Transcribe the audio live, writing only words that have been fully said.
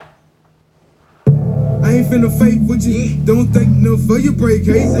I ain't finna fake with you. Don't think no for your break,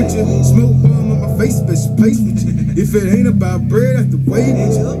 hate with you. Smoke bomb on my face, special place with you. If it ain't about bread, I have to wait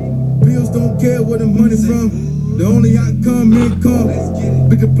with you. Bills don't care where the money from. The only outcome, income.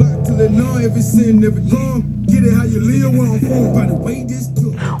 Bigger block till it know every sin, every crumb. Get it how you live when I'm phone. By the way, this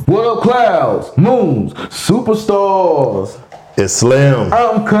took. What up, clouds, moons, superstars? It's Slim.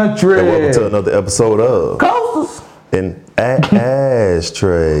 I'm Country. And welcome to another episode of Coasters. An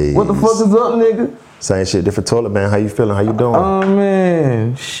Ashtray. What the fuck is up, nigga? Same shit, different toilet, man. How you feeling? How you doing? Oh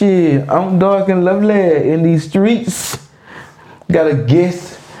man, shit. I'm dark and lovely in these streets. Got a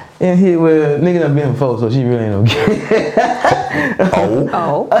guest in here where nigga done been before, so she really ain't no guest.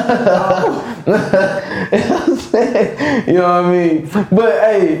 You know what I mean? But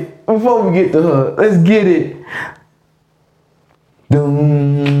hey, before we get to her, let's get it.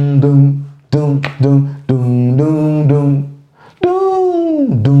 Doom, doom, doom, doom, doom, doom, doom.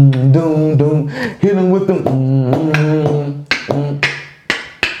 Doom, doom, doom, doom. Hit him with them.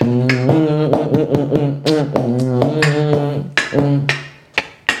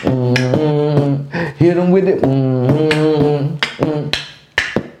 Hit him with it.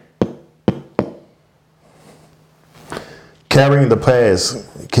 Carrying the past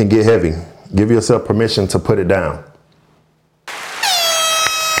can get heavy. Give yourself permission to put it down.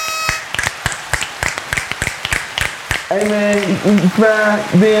 Hey man, you find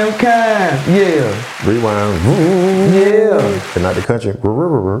them kind. Yeah. Rewind. Yeah. And not the country.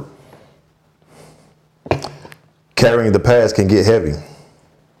 Carrying the past can get heavy.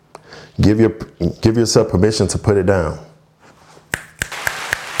 Give yourself permission to put it down.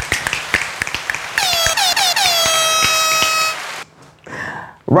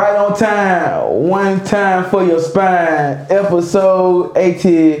 Right on time. One time for your spine. Episode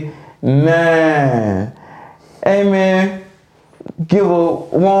 89. Hey man, give a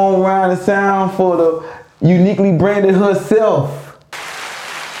warm round of sound for the uniquely branded herself.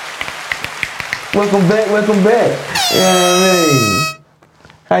 Welcome back. You know what I mean?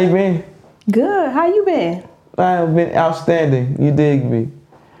 How you been? Good. How you been? I've been outstanding. You dig me?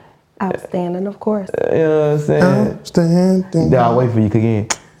 Outstanding, of course. You know what I'm saying? Outstanding. Yeah, I'll wait for you to kick in.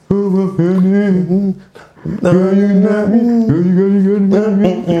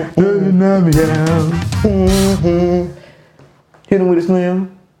 Hit him with a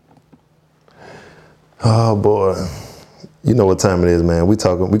slam. Oh boy. You know what time it is, man. We're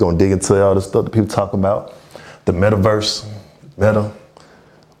gonna dig into all the stuff that people talk about. The metaverse. Meta.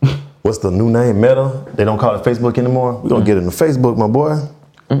 What's the new name? Meta. They don't call it Facebook anymore. We're gonna get into Facebook, my boy.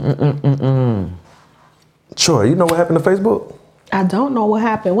 Sure, you know what happened to Facebook? I don't know what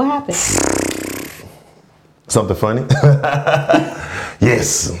happened. What happened? Something funny?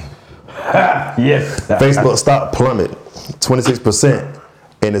 Yes. Yes. Facebook stock plummet 26%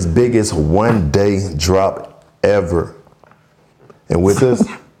 in its biggest one-day drop ever. And with this,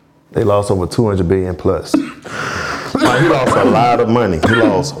 they lost over 200 billion plus. He lost a lot of money. He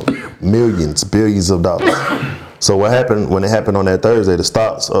lost millions, billions of dollars. So what happened when it happened on that Thursday? The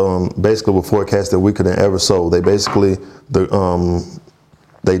stocks basically were forecasted weaker than ever sold. They basically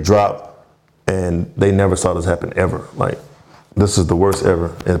they dropped, and they never saw this happen ever. Like, this is the worst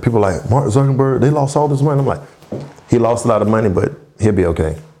ever. And people are like, Mark Zuckerberg, they lost all this money. I'm like, he lost a lot of money, but he'll be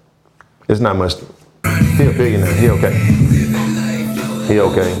okay. It's not much. He a billionaire. He okay. He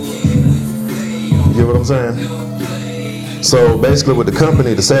okay. You get what I'm saying? So basically, with the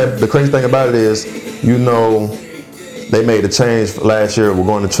company, the crazy thing about it is, you know, they made a change last year. We're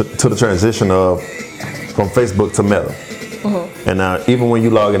going to the transition from Facebook to Meta. Mm-hmm. And now, even when you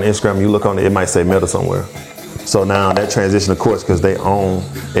log in Instagram, you look on it, it might say Meta somewhere. So now that transition, of course, because they own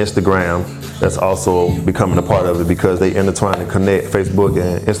Instagram, that's also becoming a part of it because they intertwine and connect Facebook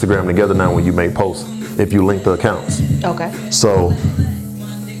and Instagram together now when you make posts, if you link the accounts. Okay. So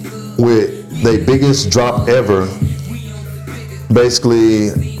with their biggest drop ever, basically,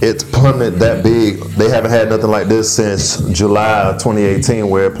 it's plummeted that big. They haven't had nothing like this since July of 2018,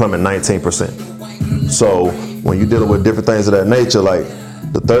 where it plummeted 19%. So when you're dealing with different things of that nature, like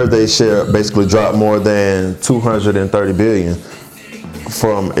the Thursday share basically dropped more than 230 billion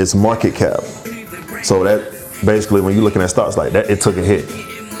from its market cap. So that basically, when you're looking at stocks like that, it took a hit.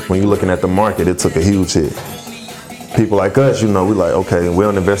 When you're looking at the market, it took a huge hit. People like us, you know, we like, okay, we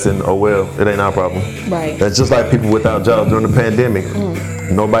don't invest in, oh well, it ain't our problem. Right. That's just like people without jobs during the pandemic.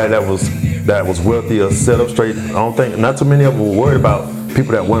 Nobody that was wealthy or set up straight, I don't think, not too many of them were worried about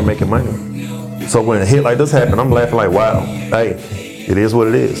people that weren't making money. So when a hit like this happened, I'm laughing like, wow, hey, it is what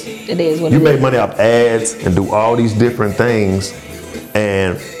it is. It is what you it make is. money off ads and do all these different things,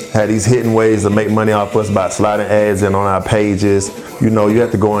 and had these hidden ways to make money off us by sliding ads in on our pages. You know, you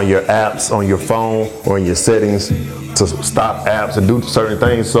have to go on your apps on your phone or in your settings to stop apps and do certain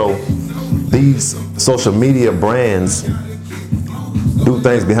things. So these social media brands do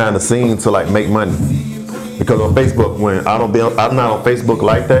things behind the scenes to like make money. Because on Facebook, I'm not on Facebook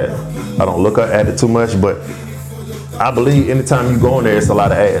like that. I don't look at it too much, but I believe anytime you go on there, it's a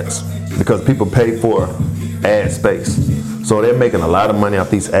lot of ads because people pay for ad space. So they're making a lot of money off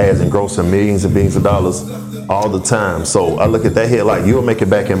these ads and grossing millions and billions of dollars all the time. So I look at that here like you'll make it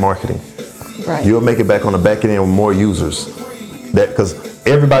back in marketing. Right. You'll make it back on the back end with more users. That because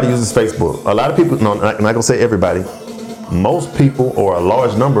everybody uses Facebook. A lot of people, no, I'm not gonna say everybody. Most people or a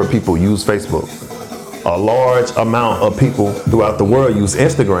large number of people use Facebook. A large amount of people throughout the world use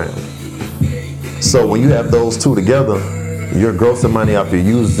Instagram. So when you have those two together, you're grossing money off your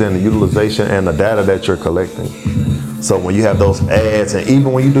users and the utilization and the data that you're collecting. So when you have those ads, and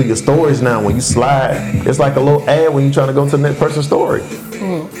even when you do your stories now, when you slide, it's like a little ad when you're trying to go to the next person's story.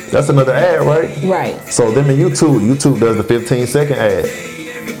 That's another ad, right? Right. So then in YouTube does the 15-second ad.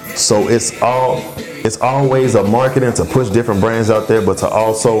 So it's always a marketing to push different brands out there, but to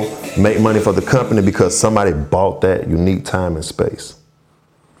also make money for the company because somebody bought that unique time and space.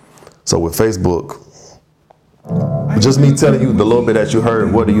 So with Facebook, just me telling you the little bit that you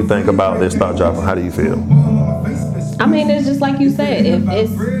heard, what do you think about this Thought Dropper? How do you feel? I mean, it's just like you said.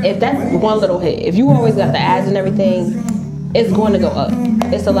 If that's one little hit, if you always got the ads and everything, it's going to go up.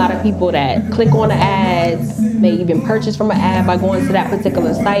 It's a lot of people that click on the ads, may even purchase from an ad by going to that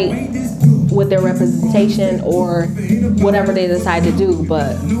particular site with their representation or whatever they decide to do.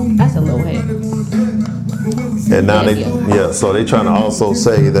 But that's a little hit. And now so they trying to also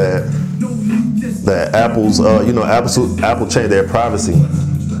say that Apple's, Apple changed their privacy,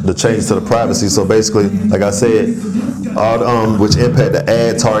 the changes to the privacy. So basically, like I said, which impact the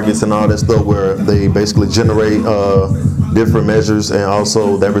ad targets and all that stuff, where they basically generate different measures, and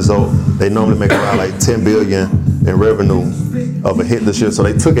also that result, they normally make around like 10 billion in revenue of a hit this year. So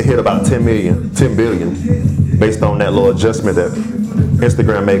they took a hit about 10 billion based on that little adjustment that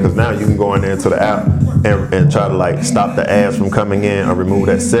Instagram made, because now you can go in there into the app and try to like stop the ads from coming in or remove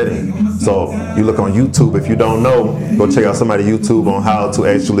that setting. So you look on YouTube, if you don't know, go check out somebody's YouTube on how to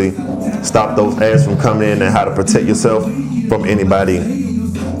actually stop those ads from coming in and how to protect yourself from anybody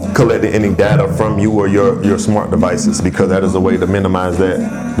collecting any data from you or your smart devices, because that is a way to minimize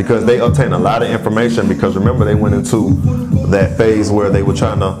that, because they obtain a lot of information. Because remember, they went into that phase where they were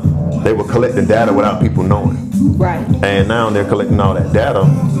collecting data without people knowing. Right. And now they're collecting all that data.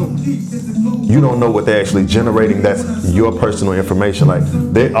 You don't know what they're actually generating. That's your personal information. Like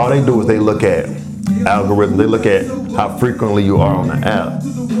all they do is they look at algorithms. They look at how frequently you are on the app,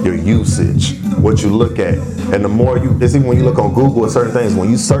 your usage, what you look at. And the more it's even when you look on Google at certain things, when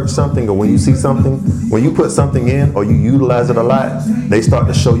you search something or when you see something, when you put something in or you utilize it a lot, they start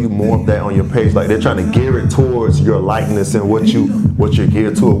to show you more of that on your page. Like they're trying to gear it towards your likeness and what you're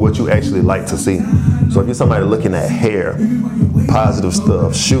geared to or what you actually like to see. So if you're somebody looking at hair, positive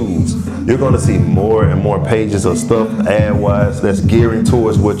stuff, shoes, you're going to see more and more pages of stuff ad-wise that's gearing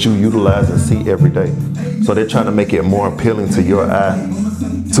towards what you utilize and see every day. So they're trying to make it more appealing to your eye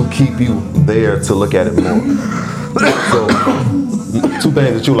to keep you there to look at it more. So, two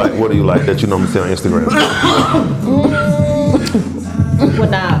things that you like. What do you like that you normally see on Instagram?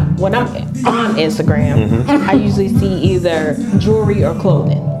 When I'm on Instagram, I usually see either jewelry or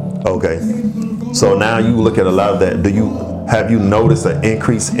clothing. Okay. So now you look at a lot of that. Have you noticed an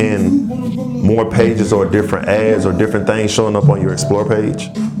increase in more pages or different ads or different things showing up on your Explore page?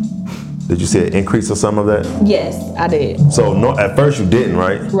 Did you see an increase of some of that? Yes, I did. So no, at first you didn't,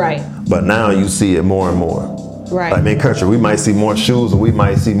 right? Right. But now you see it more and more. Right. Like in country, we might see more shoes, or we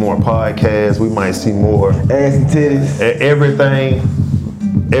might see more podcasts, we might see more Ass and titties. Everything,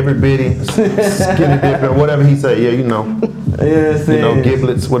 every bitty, skinny dipping, whatever he said. Yeah, you know. Yeah,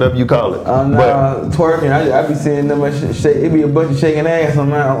 giblets, whatever you call it. I'm not twerking. I be seeing them much shake. It be a bunch of shaking ass on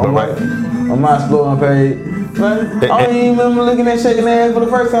my Explore page. Man, I don't even remember looking at shaking ass for the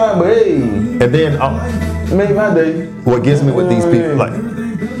first time, but hey. And then it made my day. What gets me with these people, like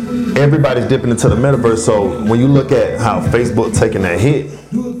everybody's dipping into the metaverse. So when you look at how Facebook taking that hit,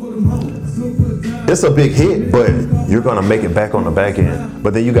 it's a big hit, but you're gonna make it back on the back end.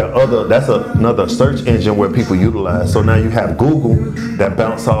 But then you got that's another search engine where people utilize. So now you have Google that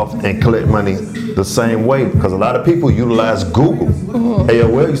bounce off and collect money the same way, because a lot of people utilize Google.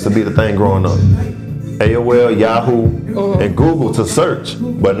 AOL used to be the thing growing up. AOL, Yahoo, and Google to search.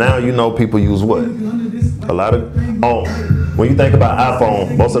 But now people use what? A lot of when you think about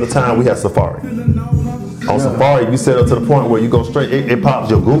iPhone, most of the time we have Safari. On Safari, you set up to the point where you go straight. It pops.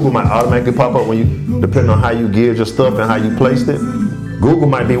 Your Google might automatically pop up when you, depending on how you geared your stuff and how you placed it. Google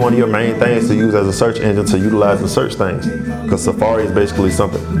might be one of your main things to use as a search engine to utilize and search things. Because Safari is basically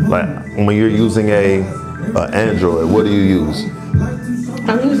something like when you're using a Android, what do you use?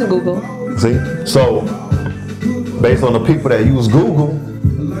 I'm using Google. See, so based on the people that use Google,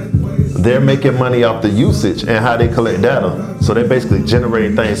 they're making money off the usage and how they collect data. So they're basically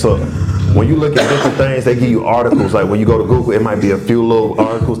generating things. So when you look at different things, they give you articles. Like when you go to Google, it might be a few little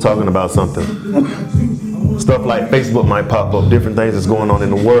articles talking about something. Stuff like Facebook might pop up, different things that's going on in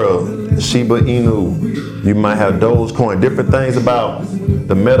the world. Shiba Inu, you might have Dogecoin, different things about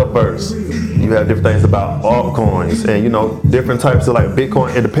the metaverse. You have different things about altcoins and, you know, different types of like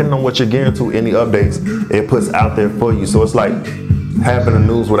Bitcoin. And depending on what you're getting to, any updates, it puts out there for you. So it's like having the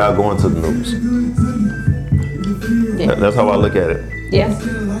news without going to the news. Yeah. That's how I look at it. Yeah.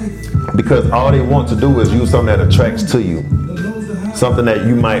 Because all they want to do is use something that attracts to you. Something that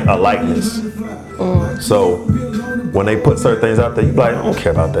you might a likeness. So when they put certain things out there, you be like, I don't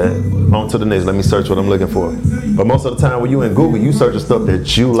care about that. On to the next, let me search what I'm looking for. But most of the time when you in Google, you search the stuff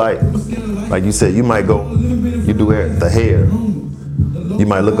that you like. Like you said, you might go, you do the hair. You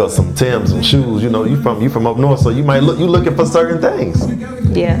might look up some Timbs and shoes. You know, you from up north, so you looking for certain things.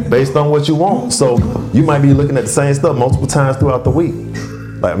 Yeah. Based on what you want. So you might be looking at the same stuff multiple times throughout the week.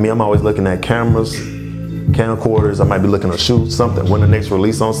 Like me, I'm always looking at cameras, camcorders. I might be looking to shoot something. When the next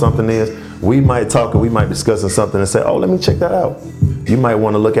release on something is, we might talk and we might be discussing something and say, oh, let me check that out. You might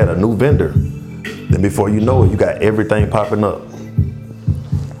want to look at a new vendor. Then before you know it, you got everything popping up.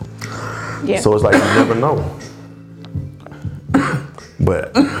 Yeah. So it's like you never know.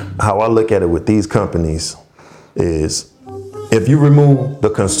 But how I look at it with these companies is, if you remove the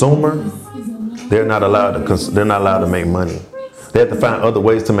consumer, they're not allowed to make money. They have to find other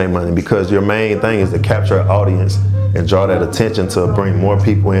ways to make money because your main thing is to capture an audience and draw that attention to bring more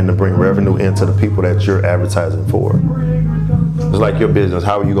people in, to bring revenue into the people that you're advertising for. It's like your business.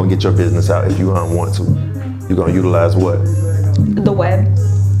 How are you gonna get your business out if you don't want to? You're gonna utilize what? The web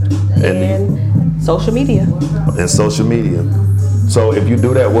and social media. And social media. So if you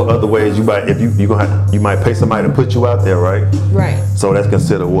do that, what other ways you might you might pay somebody to put you out there, right? Right. So that's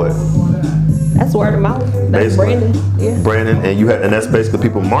considered what? That's word of mouth. That's Basically, branding. Yeah. Branding, and that's basically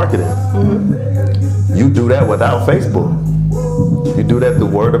people marketing. Mm-hmm. You do that without Facebook. You do that through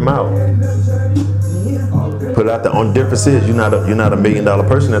word of mouth. Put it out there. On difference is you're not a $1 million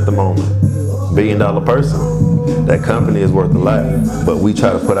person at the moment. $1 billion person. That company is worth a lot. But we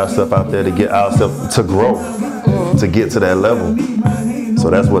try to put our stuff out there to get ourselves to grow, to get to that level. So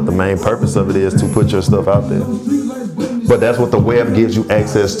that's what the main purpose of it is, to put your stuff out there. But that's what the web gives you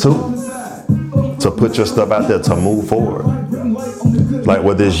access to put your stuff out there to move forward. Like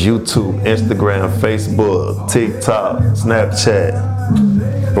whether it's YouTube, Instagram, Facebook, TikTok, Snapchat,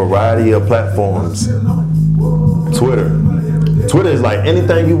 variety of platforms, Twitter. Twitter is like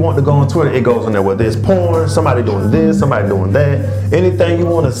anything you want to go on Twitter, it goes on there. Whether it's porn, somebody doing this, somebody doing that, anything you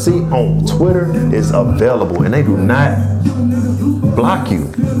want to see on Twitter is available, and they do not block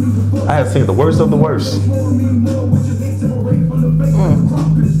you. I have seen the worst of the worst.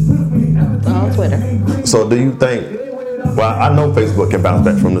 On Twitter. So do you think, well, I know Facebook can bounce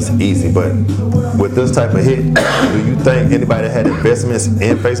back from this easy, but with this type of hit, do you think anybody that had investments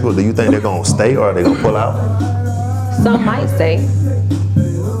in Facebook, do you think they're going to stay or are they going to pull out? Some might stay,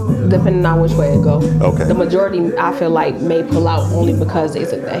 depending on which way it goes. Okay. The majority, I feel like, may pull out only because they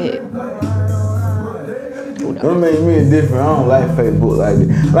took that hit. Who knows? That makes me different. I don't like Facebook like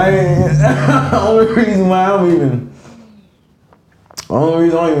that. Like, the only reason why I'm even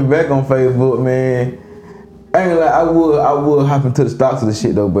back on Facebook, man. I ain't like I would hop into the stocks of the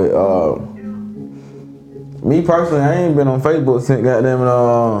shit though, but me personally, I ain't been on Facebook since goddamn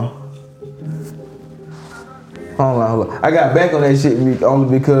hold on. I got back on that shit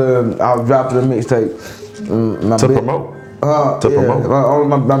only because I was dropping a mixtape. Promote.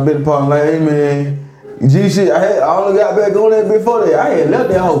 My business partner like, hey man, G shit. I only got back on that before that. I had left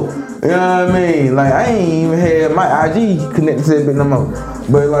that hoe. You know what I mean? Like I ain't even had my IG connected to that bitch no more.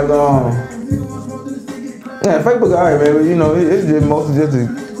 But like yeah, Facebook alright, man. But you know, it's just mostly just to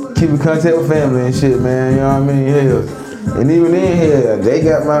keep in contact with family and shit, man. You know what I mean? Hell, and even then, hell, they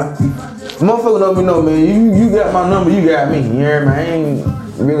got my motherfucker. Don't be know, man. You got my number, you got me. You hear me? I ain't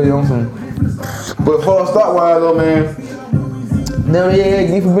really on some. But for stock wise though, man, them yeah,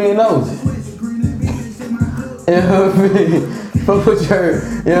 get for being nosy. You know what I mean? Put your,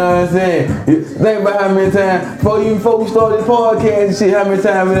 you know what I'm saying? Think about how many times, before we started this podcast and shit, how many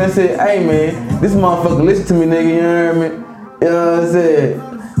times I said, hey man, this motherfucker listen to me, nigga, you hear me? You know what I'm saying?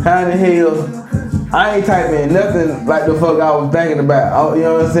 How in the hell I ain't typing nothing like the fuck I was thinking about. You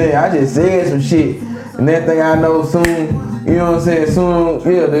know what I'm saying? I just said some shit, and that thing I know soon. You know what I'm saying? Soon,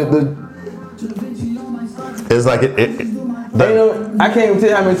 yeah. It's like I can't even tell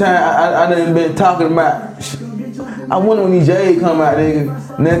you how many times I done been talking about. I wonder when these J's come out, nigga.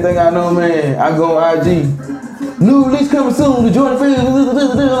 And that thing I know, man, I go on IG. New release coming soon. The Jordan Fields,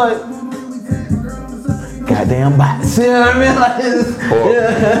 like, goddamn bots. You know what I mean? Like this.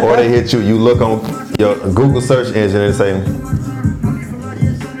 Or they hit you. You look on your Google search engine and say,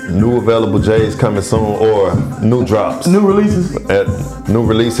 new available J's coming soon, or new drops. New releases. New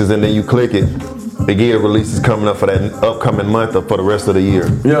releases, and then you click it. They give releases coming up for that upcoming month or for the rest of the year.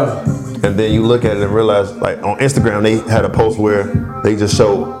 Yeah. And then you look at it and realize, like on Instagram, they had a post where they just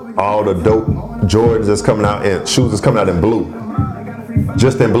showed all the dope Jordans that's coming out and shoes that's coming out in blue.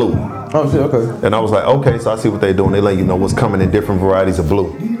 Just in blue. Oh shit, okay. And I was like, okay, so I see what they're doing. They let you know what's coming in different varieties of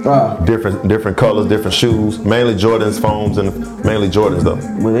blue. Different colors, different shoes. Mainly Jordans foams and mainly Jordans though.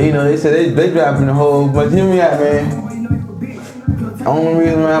 But you know, they said they dropping the whole bunch. Hear me out, man. Only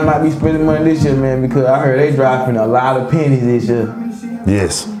reason why I might be spending money this year, man, because I heard they dropping a lot of pennies this year.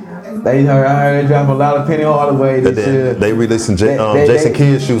 Yes. I heard they dropping a lot of penny Hardaway this year. They releasing Jason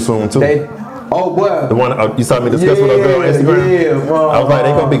Kidd's shoe soon too. Oh boy. The one you saw me discuss with a girl on Instagram? Yeah, I was like,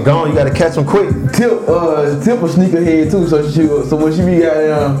 they gonna be gone, you gotta catch them quick. Tip a sneakerhead too, so when she be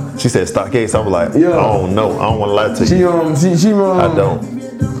got she said StockX, I was like, yeah. I don't know, I don't wanna lie to you. I don't.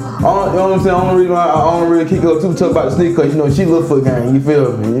 You know what I'm saying? Only reason why I don't really kick her too tough about the sneaker, cause you know she Littlefoot gang, you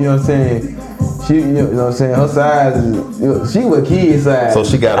feel me? You know what I'm saying? She, you know what I'm saying? Her size is, she with kid size. So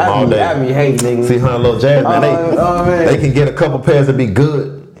she got them all day. I be hating, nigga. See her and Lil Jazz, man, they can get a couple pairs to be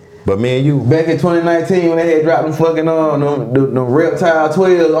good. But me and you. Back in 2019 when they had dropped them fucking the Reptile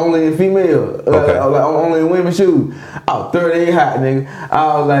 12s only in female. Okay. Like only in women's shoes. I was 38 hot, nigga.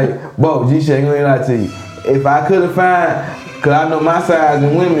 I was like, Bo, G-Shaq, ain't gonna lie to you. If I could've found, cause I know my size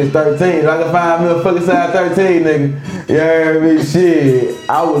in women is 13. If I could find me a fucking size 13, nigga, you heard me? Shit,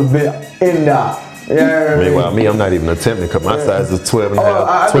 I would've been in there. Yeah, meanwhile, me, I'm not even attempting because my size is 12 and a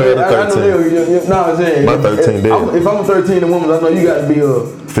half, 12 to 13. You know what I'm saying? My 13 did. If I'm a 13 in women, I know you got to be a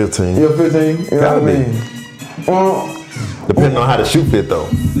 15. You're 15. You know what I mean? Depending on how the shoe fit, though.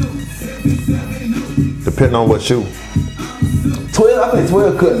 Depending on what shoe. 12, I think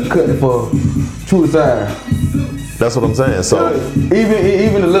 12 cut for true size. That's what I'm saying. So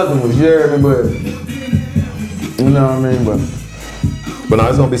even the leather ones, you heard me, but you know what I mean, But now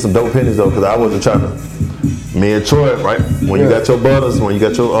it's gonna be some dope pennies though, cause I wasn't trying to. Me and Troy, right? When you got your butters, when you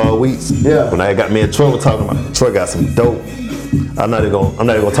got your wheats. Yeah. When I got me and Troy were talking about. Troy got some dope. I'm not even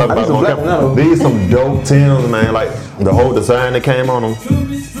gonna talk about them. These some dope Tims, man. Like the whole design that came on them.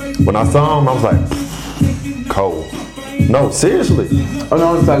 When I saw them, I was like, cold. No, seriously. Oh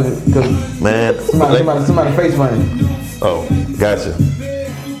no, I'm talking cause man. Somebody face funny. Oh, gotcha.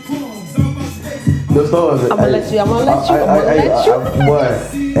 The stores. I'm gonna let you. Boy,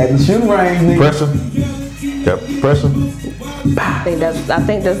 at the shooting range, nigga. Pressure. Yep, pressure. I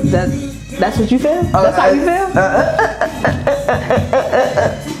think that's what you feel? That's how you feel?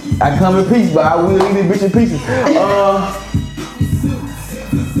 I come in peace, but I will eat this bitch in pieces.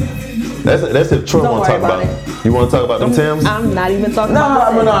 That's if Troy want to talk about it. You want to talk about them Tims? I'm not even talking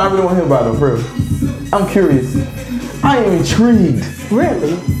about them. No, I really want to hear about them, for real. I'm curious. I am intrigued.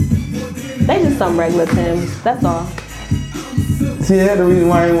 Really? They just some regular Tims, that's all. See, that's the reason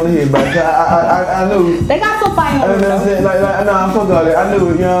why I didn't want to hear about it. I knew. They got some fire. You know what I'm saying? No, I fuck all that. I knew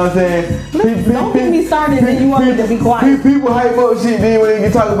it, you know what I'm saying? Don't get me started and you want me to be quiet. People hype up shit, then when they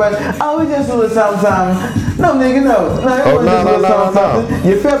can talk about it, oh, it's just a little something. No, nigga, no. No.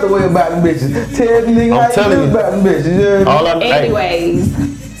 You felt the way about them bitches. Tell the nigga how you feel about them bitches. Anyways,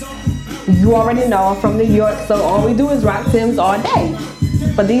 you already know I'm from New York, so all we do is rock Tims all day.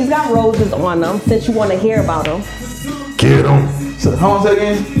 But these got roses on them, since you want to hear about them. Get them. So, hold on a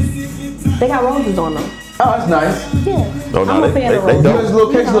second. They got roses on them. Oh, that's nice. Yeah. Oh, no, I'm a fan of roses. There's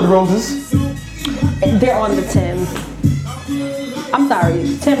locations of the roses. They're on the Tims. I'm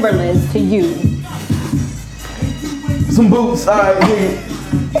sorry, Timberlands to you. Some boots, alright, nigga.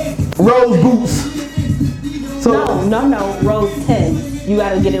 Rose boots. So, no, Rose 10. You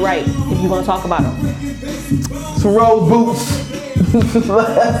gotta get it right if you want to talk about them. Some rose boots. Do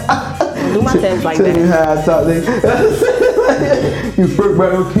my Tims like Tell that. me how I talk, nigga. You freak,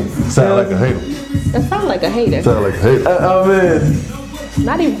 bro. Sound like a hater. That sound like a hater. Sound like a hater. Oh, man.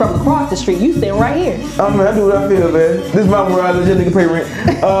 Not even from across the street. You sitting right here. Oh, man, I do what I feel, man. This is my world. I legit nigga pay rent.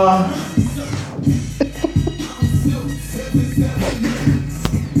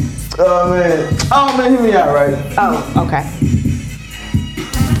 Oh, man, hear me out, right? Oh, okay.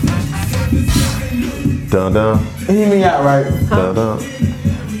 Dun dun. Hear me out, right? Dun dun.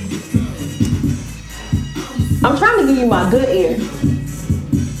 I'm trying to give you my good ear.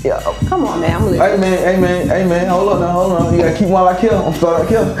 Yeah. Come on, man. I'm listening. Hey man. Hold on. You gotta keep while I kill. I'm starting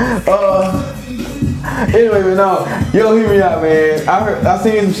to kill. Anyway, man, no, yo, hear me out, man. I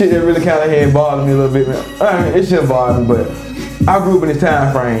seen some shit that really kind of had bothered me a little bit, man. I mean, it shouldn't bother me, but I grew up in this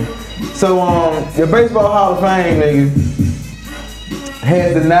time frame. So, the Baseball Hall of Fame, nigga,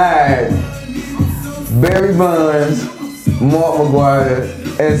 has denied Barry Bonds, Mark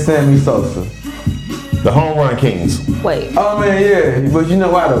McGwire, and Sammy Sosa. The home run kings. Wait. Oh man, yeah, but you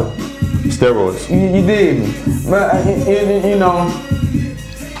know why though? Steroids. You did me, but you know.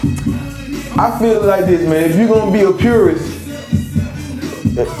 I feel like this, man. If you're gonna be a purist,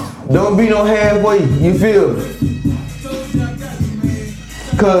 don't be no halfway. You feel me?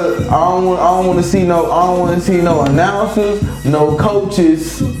 Cause I don't want to see no announcers, no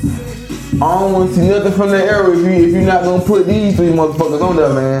coaches. I don't want to see nothing from the era if you're not gonna put these three motherfuckers on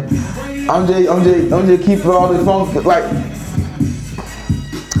there, man. I'm just keeping all this funk like.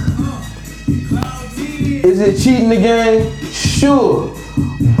 Is it cheating the game? Sure,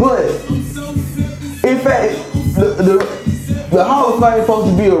 but. In fact, the Hall of Fame is supposed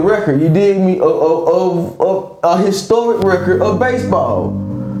to be a record, you dig me, of a historic record of baseball.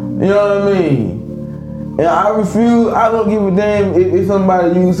 You know what I mean? And I don't give a damn if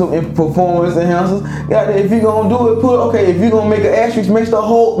somebody use some performance enhancers. If you're gonna do it, if you're gonna make an asterisk, make the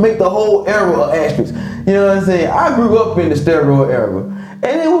whole era an asterisk. You know what I'm saying? I grew up in the steroid era.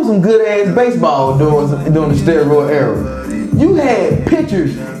 And it was some good ass baseball during the steroid era. You had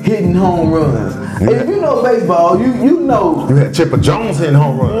pitchers hitting home runs. And if you know baseball, you know. You had Chipper Jones hitting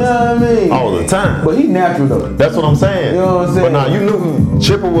home runs. You know what I mean? All the time. But he natural though. That's what I'm saying. You know what I'm saying? But now you knew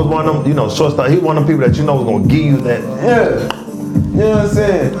Chipper was one of them, shortstop. He was one of them people that you know was gonna give you that. Yeah. You know what I'm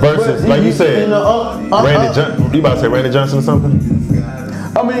saying? Versus, like you said, Randy Johnson. You about to say Randy Johnson or something?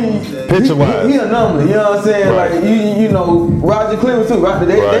 I mean, picture-wise, he a number. You know what I'm saying? Right. Like you know Roger Clemens too, right?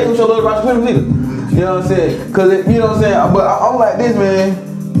 They don't show love to Roger Clemens either. You know what I'm saying? Cause you know what I'm saying. But I'm like this, man.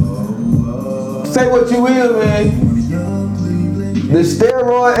 Say what you will, man. The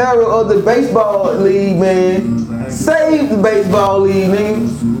steroid era of the baseball league, man, saved the baseball league, nigga.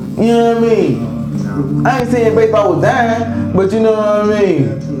 You know what I mean? I ain't saying baseball was dying, but you know what I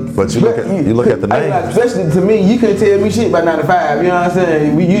mean. But you look at the name. Like, especially to me, you couldn't tell me shit about 95. You know what I'm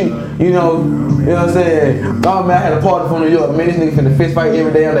saying? You know what I'm saying? Oh man, I had a party from New York. Man, this nigga finna fist fight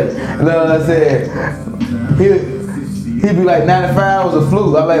every damn day. You know what I'm saying? He'd be like 95 was a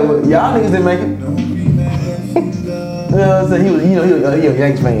fluke. I'm like, well, y'all niggas didn't make it. You know what I'm saying? He was a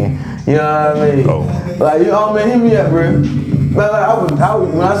Yankees fan. You know what I mean? Oh. Like, man, hit me up, bro.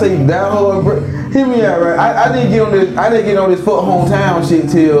 Like, when I say that hard, bro, hit me up, right? I didn't get on this fuck hometown shit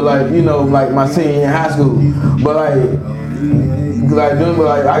till like my senior year in high school. But I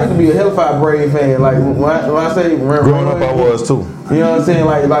used to be a Hellfire Brave fan. Like when I say growing up, I was too. You know what I'm saying?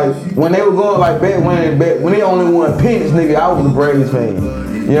 Like when they were going back when they only won pennants, nigga, I was a Braves fan.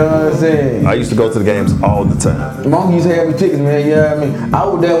 You know what I'm saying? I used to go to the games all the time. Mom used to have me tickets, man. You know what I mean? I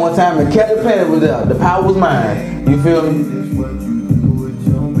was there one time and Captain Planet was there. The power was mine. You feel me?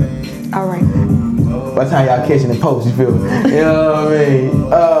 All right. By the time y'all catching the post, you feel me? You know what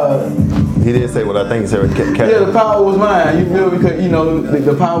I mean? He didn't say what I think he said. Yeah, the power was mine. You feel me? Because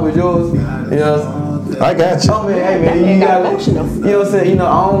the power was yours. You know. I got you. Oh man, hey man, you got emotional. You know what I'm saying? I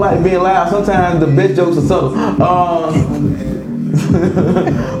don't like being loud. Sometimes the best jokes are subtle.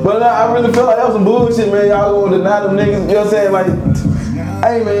 But I really feel like that was some bullshit, man. Y'all gonna deny them niggas. You know what I'm saying? Like,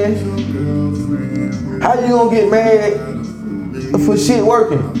 hey man, how you gonna get mad for shit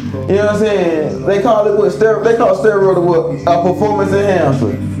working? You know what I'm saying? They call it what? They call steroid what? A performance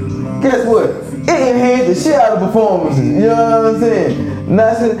enhancer. Guess what? It enhanced the shit out of performances. You know what I'm saying?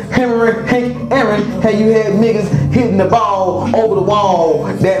 Not since Hank Aaron had you had niggas hitting the ball over the wall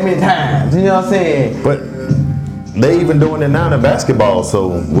that many times. You know what I'm saying? But they even doing it now in basketball.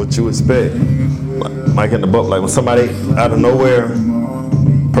 So what you expect? Mike in the book, like when somebody out of nowhere,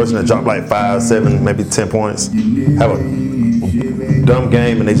 person that dropped like 5, 7, maybe 10 points, have a dumb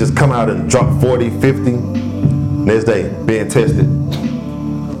game and they just come out and drop 40, 50, next day being tested.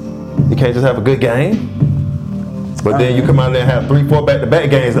 You can't just have a good game. But then you come out there and have 3, 4 back-to-back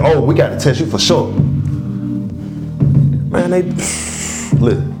games and, oh, we got to test you for sure. Man,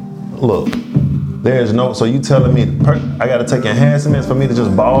 look, there's no, so you telling me I got to take enhancements for me to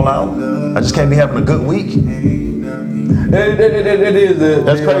just ball out? I just can't be having a good week?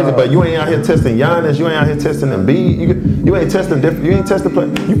 That's crazy, but you ain't out here testing Giannis, you ain't out here testing Embiid, you ain't testing different, you ain't testing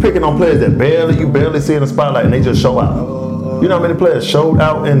players, you picking on players that you barely see in the spotlight and they just show out. You know how many players showed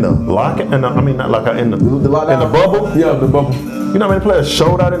out in the locker? I mean, not lockout, in the bubble. Yeah, the bubble. You know how many players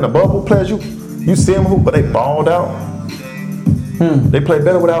showed out in the bubble? Players you see them hoop, but they balled out. They play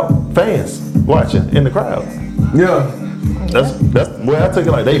better without fans watching in the crowd. Yeah. That's where I took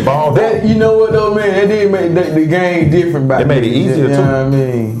it. Like they balled out. You know what though, man? That did make the game different back It made it then. easier You too. know what I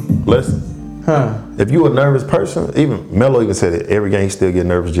mean? Listen, if you a nervous person, even Melo even said it. Every game he still get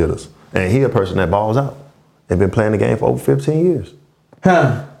nervous jitters, and he a person that balls out. And been playing the game for over 15 years.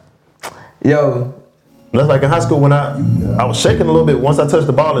 Yo. That's like in high school when I was shaking a little bit. Once I touched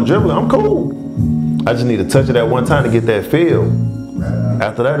the ball and dribbling, I'm cool. I just need to touch it at one time to get that feel.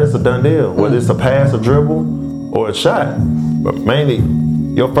 After that, it's a done deal. Whether it's a pass, a dribble, or a shot. But mainly,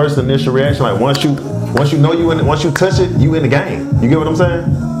 your first initial reaction, like once you know once you touch it, you in the game. You get what I'm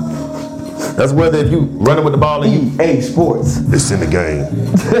saying? That's whether if you running with the ball and you EA Sports. it's in the game.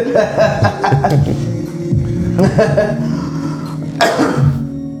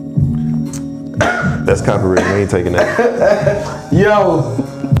 That's copyright. We ain't taking that. Yo.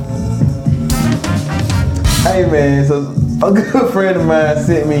 Hey man, so a good friend of mine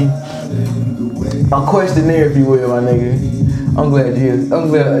sent me a questionnaire, if you will, my nigga. I'm glad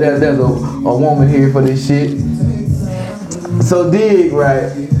there's a woman here for this shit. So dig, right?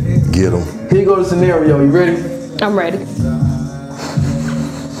 Get them. Here go the scenario. You ready? I'm ready.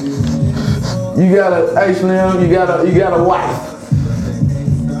 You got a wife.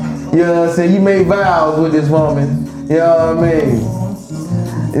 You know what I'm saying? You made vows with this woman. You know what I mean?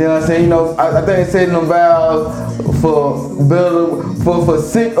 You know what I'm saying? You know, I think they said them vows for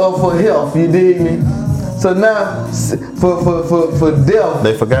sick or for health. You dig me? So now for death.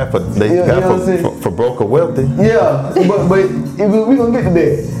 They forgot for broke or wealthy. Yeah, but we gonna get to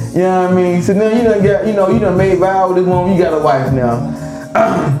that. You know what I mean? So now you done made vows with this woman. You got a wife now.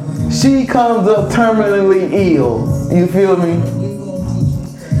 She comes up terminally ill. You feel me?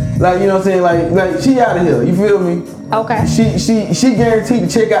 Like, you know what I'm saying? Like she out of here. You feel me? Okay. She guaranteed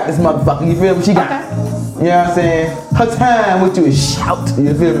to check out this motherfucker. You feel me? She got it. You know what I'm saying? Her time with you is shout.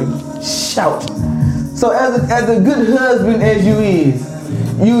 You feel me? Shout. So as a good husband as you is,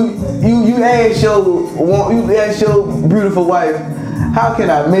 you ask your beautiful wife, how can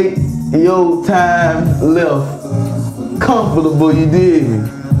I make your time left comfortable? You dig me?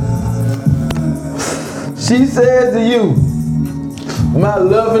 She says to you, my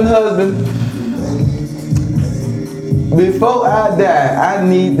loving husband, before I die, I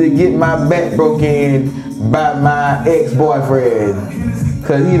need to get my back broken by my ex-boyfriend.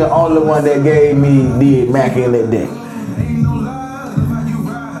 Cause he the only one that gave me the immaculate dick.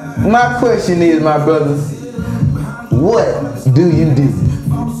 My question is, my brothers, what do you do?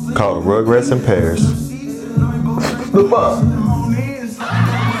 Called the Rugrats in Paris. The fuck?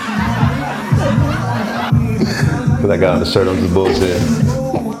 Cause I got on the shirt on this bullshit.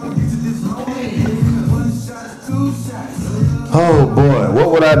 Oh boy,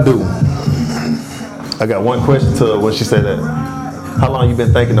 what would I do? I got one question to her when she said that. How long you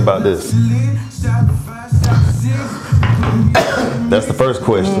been thinking about this? That's the first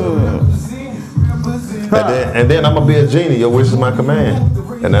question. And then I'm gonna be a genie. Your wish is my command.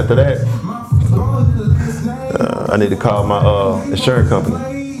 And after that, I need to call my insurance company.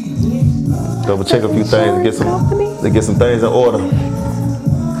 Double check a few things to get some things in order.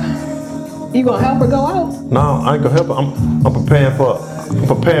 You gonna help her go out? No, I ain't gonna help her. I'm preparing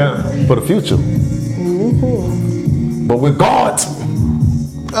for the future. But with God,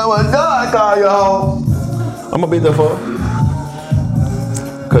 Oh my God, call you home. I'm gonna be there for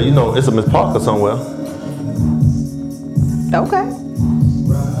her. Cause you know it's a Miss Parker somewhere. Okay.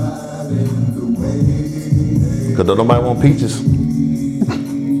 Cause don't nobody want peaches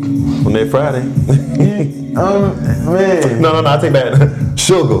on that Friday. Man. No, I take that.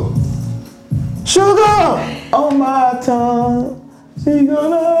 Sugar. On my tongue, she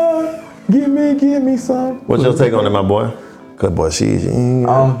gonna give me some. What's your take on it, my boy? Cause boy, I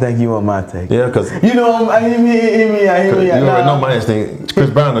don't think you want my take. yeah, cause You know, hear me out. you already know my instinct. Chris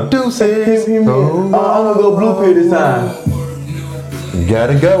Brown, the deuces. Hear me. I'm gonna go blue pill this time. You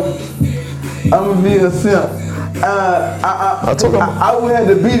gotta go. I'm gonna be a simp. I would have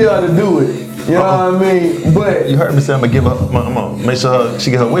to be there to do it. You know what I mean? But You heard me say I'm gonna make sure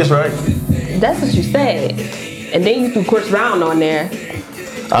she get her wish, right? That's what you said. And then you threw Chris Brown on there.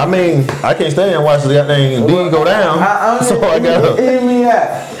 I mean, I can't stay and watch the goddamn D go down. So I gotta. Hear me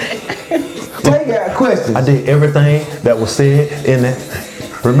out. Take out questions. I did everything that was said in that.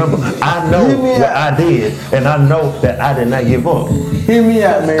 Remember, I know Hear me what out. I did, and I know that I did not give up. Hear me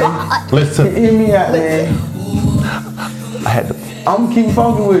out, man. Listen, Hear me out, man. I had to. I'm gonna keep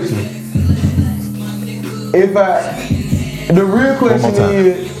funky with you. If The real question time.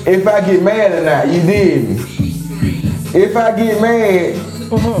 is, if I get mad or not, you did me. If I get mad,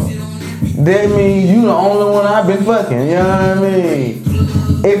 that means you the only one I've been fucking. You know what I mean?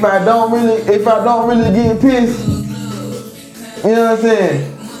 If I don't really get pissed, you know what I'm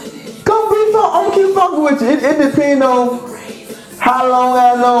saying? I'm gonna keep fucking with you. It depends on how long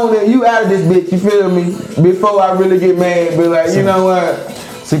I know that you out of this bitch. You feel me? Before I really get mad, but like, you know what?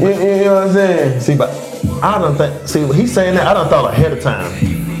 See, you know what I'm saying? See, but I don't think. See, he's saying that. I done thought ahead of time.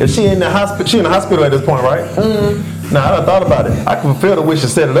 If she in the hospital at this point, right? Mm-hmm. Now I done thought about it. I can fulfill the wish to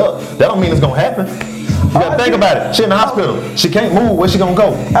set it up. That don't mean it's gonna happen. You gotta think about it. She in the hospital. She can't move. Where she gonna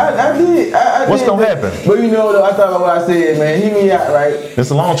go? I did. What's gonna happen? But you know though, I thought about what I said, man. Hear me out, right?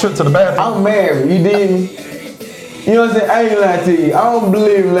 It's a long trip to the bathroom. I'm married. You dig me? You know what I'm saying? I ain't gonna lie to you. I don't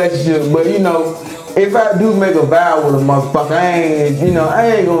believe in relationships, but you know, if I do make a vow with a motherfucker, I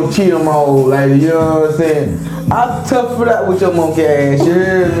ain't gonna cheat on my old lady. You know what I'm saying? I'm tough for that with your monkey ass. You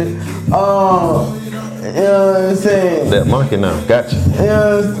hear me? You know what I'm saying? That monkey now, gotcha.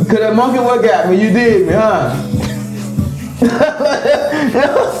 Cause that monkey what got me? You did me, huh? You know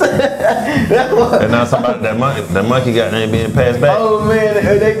what I'm saying? And now somebody that monkey got name being passed back. Oh man,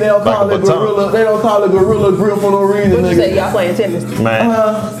 they don't call it gorilla. They don't call it gorilla grip for no reason. What you say? Y'all playing tennis? Man.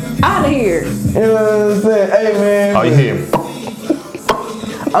 Out of here. You know what I'm saying? Hey man. Oh, you hear me?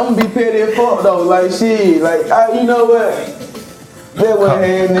 I'm gonna be petty as fuck though. Like shit. Like you know what? That what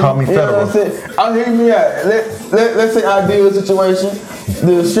happening. Call me federal. You know what I'm saying? I'll hear me out. Let's say ideal situation.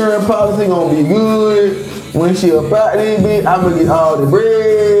 The insurance policy gonna be good. When she about this bitch, I'm gonna get all the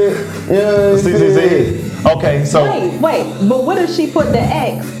bread. You know what I'm saying? Okay, so Wait, but what if she put the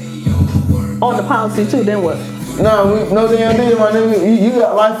X on the policy too? Then what? No damn deal, my nigga. You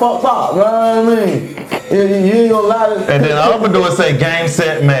got life fucked up. You know what I mean? You ain't gonna lie to. and then all I'm gonna do is say game,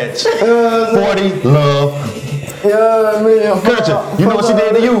 set, match. 40, love. You know what I mean? Gotcha. You know what she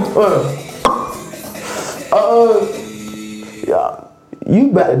did to you? Yeah.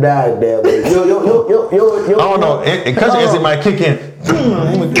 You about to die that way. Yo. I don't know. Because it might kick in.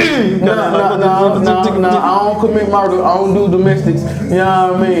 No. I don't commit murder. I don't do domestics. You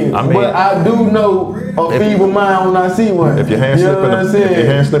know what I mean? But I do know a feeble mind when I see one. If your hand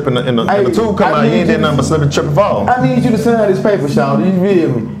slip in the tube come out, you ain't did nothing but slip and trip and fall. I need you to sign this paper, Shawty.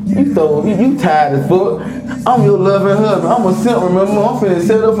 You feel me? You tired as fuck. I'm your loving husband. I'm a simp, remember? I'm finna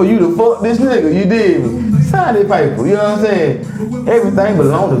set up for you to fuck this nigga. You did me? Sign this paper. You know what I'm saying? Everything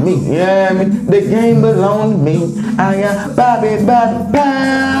belong to me. You know what I mean? The game belong to me. I got Bobby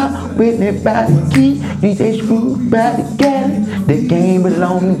Pow, Whitney by the key, DJ Screw by the gas. The game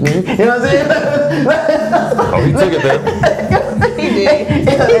belong to me. You know what I'm saying? Oh, he took it there. He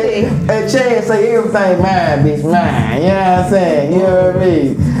did. And Chad say everything mine, bitch, mine. You know what I'm saying? You know what I mean?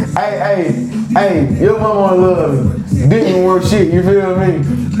 Hey, your mama love me. Didn't work shit, you feel me?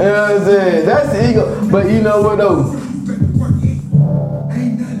 You know what I'm saying? That's the ego. But you know what though?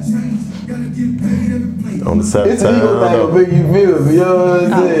 On the side It's an ego thing, you feel me? You know what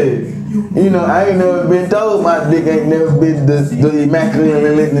I'm saying? You know, I ain't never been told my dick ain't never been the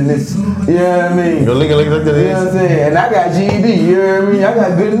immaculate in this. You know what I mean? Go look at You know what I'm saying? And I got GED, you know what I mean? I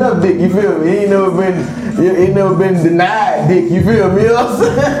got good enough dick, you feel me? He ain't never been denied dick, you feel me? You know what I'm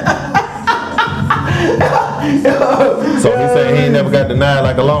saying? So he said he ain't never got denied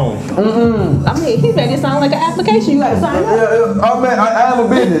like a loan. I mean, he made it sound like an application you gotta sign up. I have a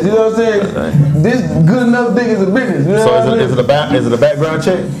business, you know what I'm saying? This good enough dick is a business, you know what I mean? Is it a background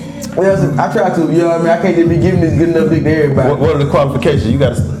check? Yes, I try to, you know what I mean? I can't just be giving this good enough dick to everybody. What are the qualifications? You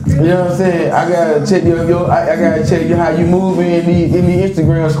got to. You know what I'm saying? I gotta check I gotta check you how you move in the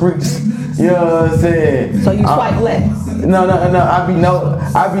Instagram scripts. You know what I'm saying? So you swipe left. No.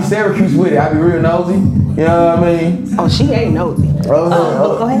 I be Syracuse with it. I be real nosy. You know what I mean? Oh, she ain't nosy. Go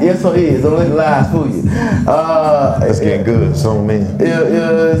ahead. Yes, so is. Don't let the lies fool you. It's getting good. So man. You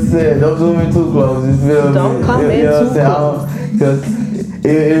know what I'm saying? Don't zoom in too close. You feel me? Don't come in too close. Because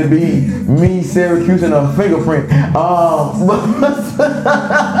it'll be me, Syracuse, and a fingerprint.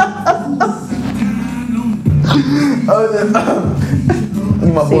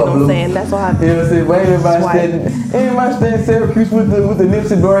 My See boy what I'm Blue. saying? That's why You know what I'm saying? But everybody stand Syracuse with the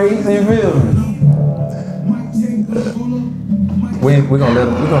Nipsey braids. You feel me? We're gonna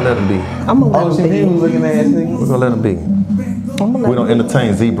let him be. I'm gonna let Oh, she him be be. looking ass nigga. We're gonna let him be. We don't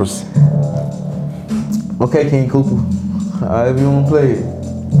entertain zebras. Okay, King Cooper. However you wanna play it.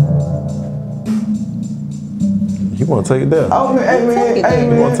 You wanna take it down? Oh man, hey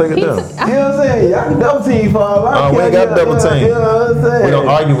man. You wanna take it You down? know what I'm saying? Y'all can double team for all I We ain't got double team. You know what I'm saying? We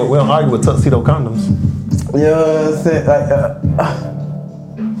don't argue with tuxedo condoms. You know what I'm saying? Like,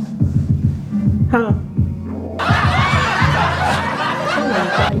 Huh?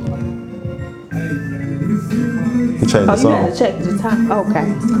 change the Oh, you song. had to check the time. Okay.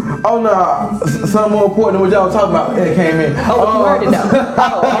 Oh no, something more important than what y'all was talking about. It came in. Oh, you heard it though.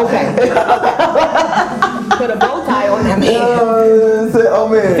 Oh, okay. Put a bow tie on that man. Oh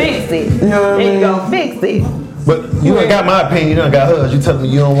man. Fix it. You know what I There you mean? go. Fix it. But you done got my opinion, you done got hers. You telling me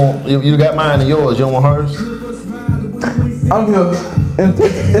you don't want, you got mine and yours, you don't want hers? I'm here.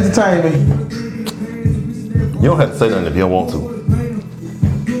 Entertain me. You don't have to say nothing if you don't want to.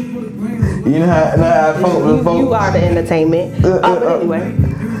 You know how folks. You are the entertainment. But anyway.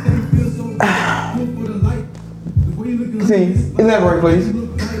 See, elaborate, please.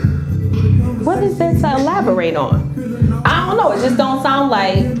 What is it to elaborate on? I don't know. It just don't sound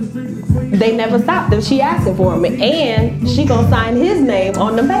like they never stopped him. She asking for him, and she gonna sign his name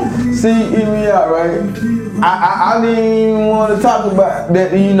on the paper. See, hear me out, right? I didn't even want to talk about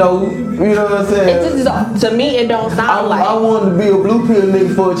that. You know what I'm saying? It just, to me, it don't sound like. I wanted to be a blue pill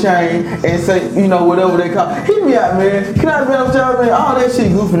nigga for a chain and say, whatever they call. Hear me out, man. Can I be honest with y'all, man? All that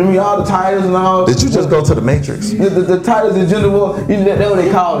shit goofy to me. All the titles and all. Did you just go to the Matrix? The titles in gender war, that's what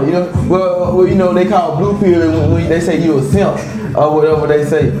they call it. Well, they call blue pill when they say you a simp or whatever they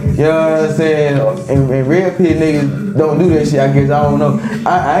say. You know what I'm saying? And red pill niggas don't do that shit. I guess I don't know.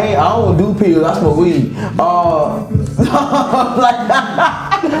 I don't do pills. I smoke weed. Like,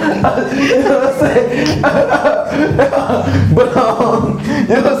 you know what I'm saying? But you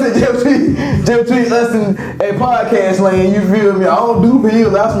know what I'm saying? Jeff Tweet us in a podcast lane. You feel me? I don't do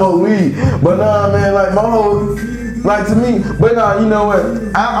pills. I smoke weed. But nah, man, like my whole, like to me. But nah, you know what?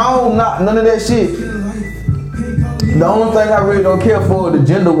 I don't knock none of that shit. The only thing I really don't care for is the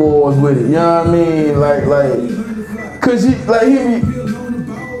gender wars with it. You know what I mean? Like, cause hear me.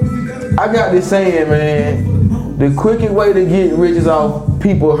 I got this saying, man. The quickest way to get rich is off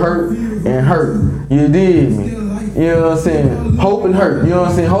people hurt and hurt. You dig me? You know what I'm saying? Hope and hurt. You know what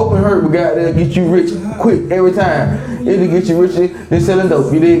I'm saying? Hope and hurt will goddamn get you rich quick every time. It'll get you richer than selling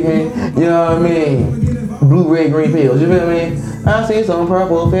dope. You dig me? You know what I mean? Blue, red, green pills. You feel me? I see some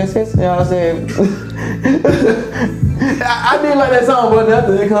purple fishes. You know what I'm saying? I did like that song, but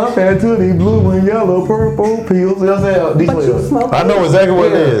nothing compared to these blue and yellow, purple pills. You know what I'm saying? These But you smoke. I know exactly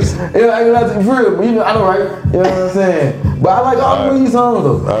what it is. Yeah, I got for real, but I know, right? You know what I'm saying? But I like all three songs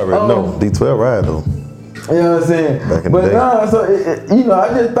though. I already know. D12 ride though. You know what I'm saying? Back in But the day. nah, so I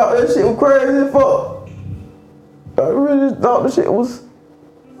just thought that shit was crazy as fuck. I really just thought the shit was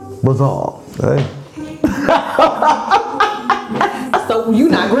bizarre. Hey. So you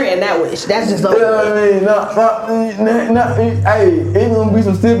not granting that wish. That's just You know what I mean? Hey, it's gonna be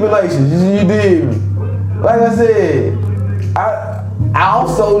some stipulations. You dig me? Like I said, I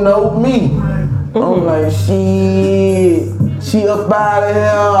also know me. I'm like, shit, she up out of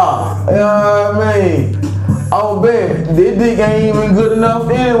here. You know what I mean? Oh, bet this dick ain't even good enough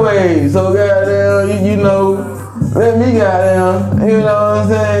anyway. So goddamn, let me goddamn, you know what I'm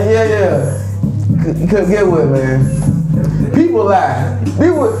saying? Yeah. Cause get what, man? People lie. I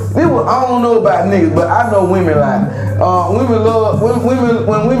don't know about niggas, but I know women lie.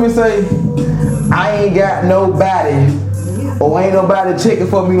 When women say, I ain't got nobody, or ain't nobody checking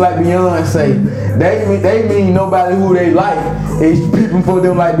for me like Beyonce, they mean nobody who they like is peeping for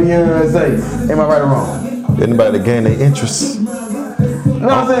them like Beyonce. Am I right or wrong? Anybody that gain their interest. You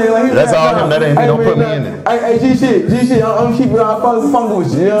know what I'm saying? Like, That's all him. That ain't me. Don't put me in it. Hey, G shit. I'm keeping on funky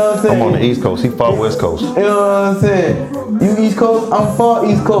with you. You know what I'm saying? I'm on the East Coast. He far West Coast. You know what I'm saying? You East Coast, I'm far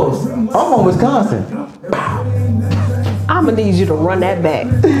East Coast. I'm from Wisconsin. I'm gonna need you to run that back.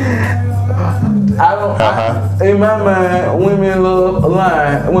 In my mind, women love a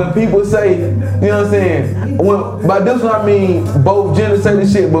line. When people say, you know what I'm saying? By this one I mean both genders say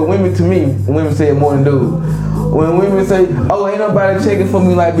this shit, but women to me, women say it more than dudes. When women say, oh, ain't nobody checking for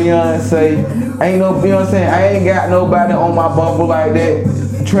me like Beyonce, you know what I'm saying? I ain't got nobody on my bumper like that.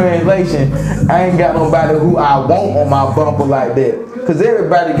 Translation, I ain't got nobody who I want on my bumper like that. Cause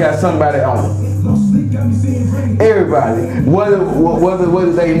everybody got somebody on. Everybody,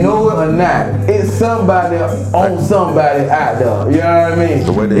 whether they know it or not, it's somebody on somebody out there. You know what I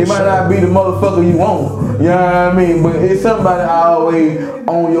mean? It might not be the motherfucker you want. You know what I mean? But it's somebody always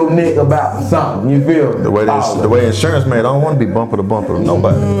on your neck about something. You feel me? The way insurance made, I don't want to be bumper to bumper with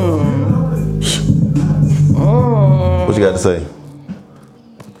nobody. What you got to say?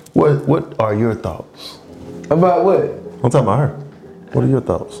 What are your thoughts? About what? I'm talking about her. What are your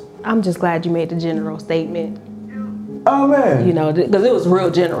thoughts? I'm just glad you made the general statement. Oh man. You know, because it was real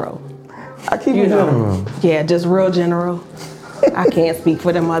general. I keep it general. Yeah, just real general. I can't speak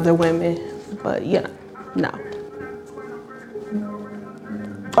for them other women, but no.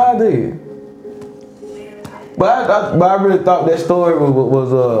 I did. But I really thought that story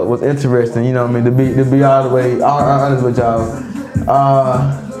was interesting. You know what I mean? To be all the way honest with y'all.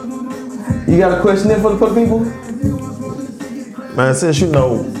 You got a question there for the people? Man, since you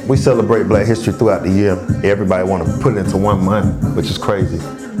know we celebrate Black History throughout the year, everybody want to put it into 1 month, which is crazy.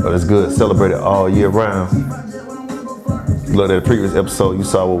 But it's good. Celebrate it all year round. You looked at the previous episode, you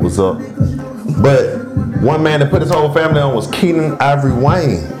saw what was up. But one man that put his whole family on was Keenen Ivory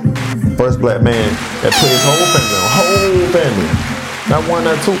Wayne. First black man that put his whole family. Not one,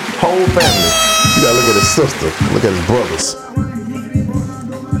 not two, whole family. You gotta look at his sister, look at his brothers.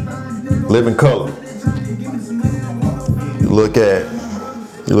 Living Color. You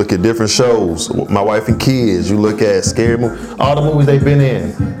look at different shows. My Wife and Kids. You look at Scary Movie. All the movies they've been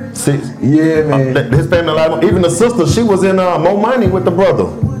in. Yeah, man. His family life. Even the sister, she was in More Money with the brother.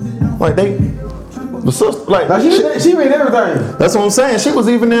 Like the sister, like she made everything. That's what I'm saying. She was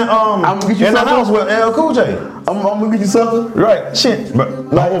even in I'm gonna get you in the something. house with LL Cool J. I'm gonna get you something. Right, shit. But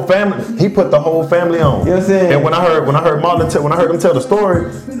the whole family, he put the whole family on. You know what I'm saying? And when I heard Marlon when I heard him tell the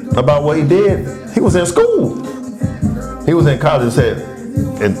story about what he did, he was in school. He was in college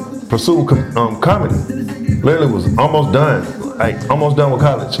and pursued comedy. Literally was almost done with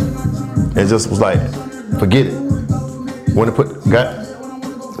college, and just was like, forget it.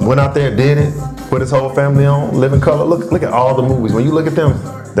 Went out there, did it, put his whole family on, Living Color. Look at all the movies. When you look at them,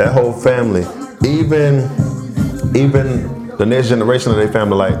 that whole family, even the next generation of their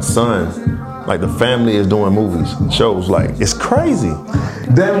family, like son, like the family is doing movies, shows. Like it's crazy.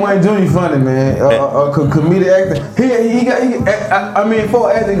 Damon Wayne Jr. funny, man. Comedic acting. He got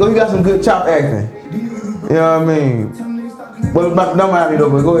for acting, he got some good chop acting. You know what I mean? Well, don't mind me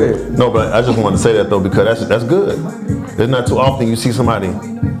though, but go ahead. No, but I just wanted to say that though because that's good. It's not too often you see somebody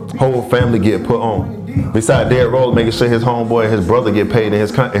whole family get put on. Besides Derrick Rose making sure his homeboy and his brother get paid in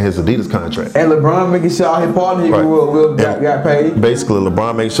his Adidas contract. And LeBron making sure all his partners got paid. Basically,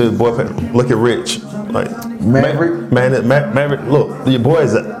 LeBron making sure his boy paid. Look at Rich. Like Maverick. Maverick, look, your boy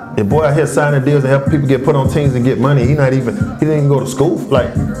out here signing deals and helping people get put on teams and get money. He didn't even go to school.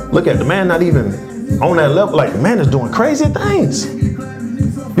 Like, look at the man not even on that level. Like, the man is doing crazy things.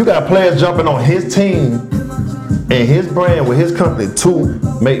 You got players jumping on his team and his brand with his company to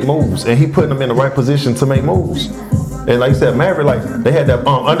make moves, and he putting them in the right position to make moves. And like you said, Maverick, like they had that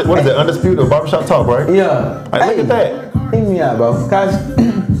what is it, Undisputed Barbershop Talk, right? Yeah. Like, look at that. Hear me out, bro. Guys,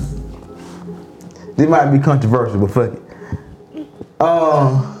 this might be controversial, but fuck it.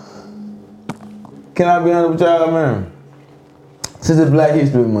 Can I be honest with y'all, man? Since it's Black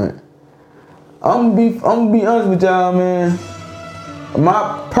History Month, I'm gonna be honest with y'all, man.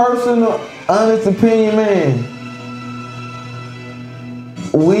 My personal, honest opinion, man.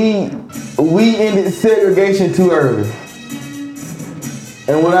 We ended segregation too early.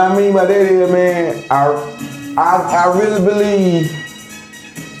 And what I mean by that is, man, I really believe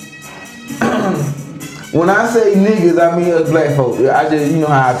when I say niggas, I mean us black folk. I just, you know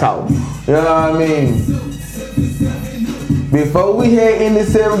how I talk. You know what I mean? Before we had ended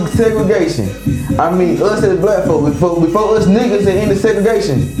segregation, I mean us as black folk, before us niggas had ended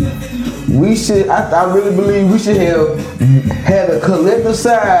segregation, we should, I really believe we should have had a collective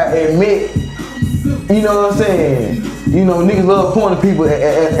side and met, you know what I'm saying? You know, niggas love pointing people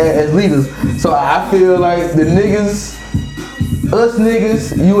as leaders. So I feel like the niggas, us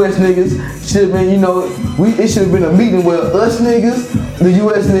niggas, US niggas, should have been, you know, it should have been a meeting where us niggas, the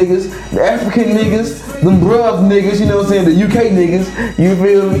US niggas, the African niggas, them bruv niggas, you know what I'm saying, the UK niggas, you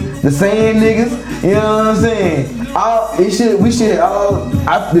feel me? The sand niggas, you know what I'm saying?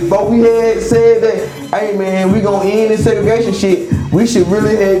 Before we had said that, hey man, we gonna end this segregation shit, we should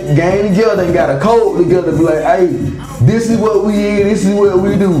really have gang together and got a code together, be like, hey, this is what we is, this is what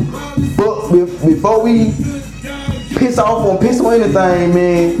we do. But before we piss on anything,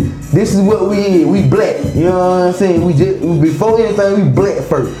 man, this is what we is, we black, you know what I'm saying? Before anything, we black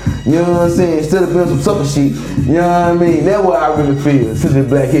first, you know what I'm saying? Instead of being some sucker shit, you know what I mean? That's what I really feel, since it's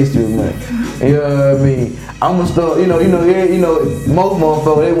Black History Month. You know what I mean? I'm gonna start, you know, most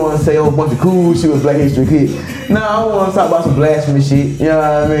motherfuckers, they wanna say, oh, a bunch of cool shit with Black History kids. Nah, I wanna talk about some blasphemy shit, you know what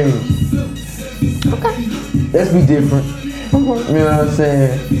I mean? Okay. Let's be different. You know what I'm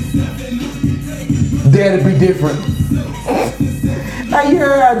saying? Dare to be different. Now you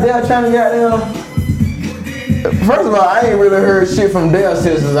heard how Dale trying to get them? First of all, I ain't really heard shit from Dale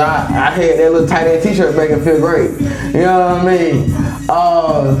since I had that little tight ass t-shirt back in 5th grade. You know what I mean?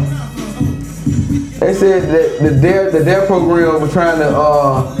 They said that the Dare program was trying to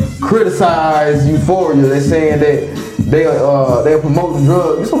criticize Euphoria. They're saying that they're promoting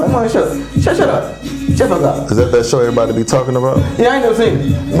drugs. Shut up. Shut the fuck up. Is that show everybody be talking about? Yeah, I ain't never seen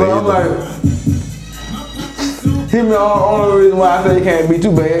it. But I'm like, Him the only reason why I say it can't be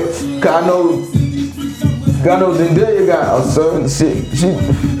too bad. Cause I know Zendaya got a certain shit.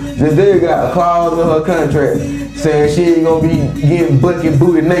 Zendaya got a clause in her contract saying she ain't gonna be getting bucket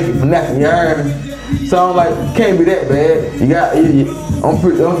booty naked for nothing. You heard me? So I'm like, can't be that bad. I'm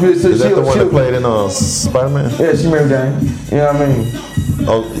pretty sure Is that the one that played in Spider-Man? Yeah, she Mary Jane. You know what I mean?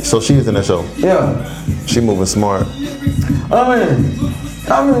 Oh, so she's in that show. Yeah. She moving smart. I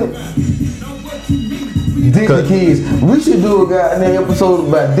mean, Disney kids. We should do a goddamn episode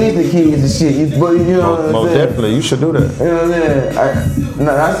about Disney kids and shit. But you know what I'm saying? Most definitely, you should do that. You know what I'm saying?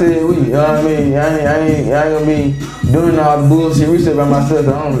 I said we. You know what I mean? I ain't gonna be doing all the bullshit research by myself. I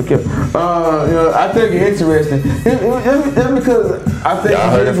don't really care. You know, I think it's interesting. Just because I think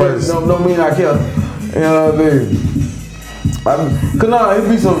I heard it first. Don't mean I care. You know what I mean? Cause nah, it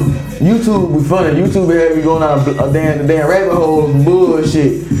be some YouTube be funny. YouTube be have you going down a damn rabbit hole of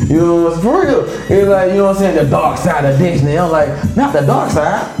bullshit. You know what I'm saying? For real. It's like, you know what I'm saying, the dark side of Disney. I'm like, not the dark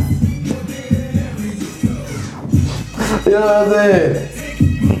side. You know what I'm saying?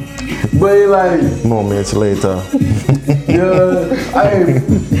 But it's like, Moments later. you know, I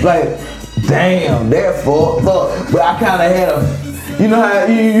ain't like, damn, that fucked up. But I kinda had a, you know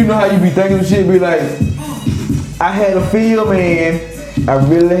how you be thinking of shit, be like, I had a feel, man. I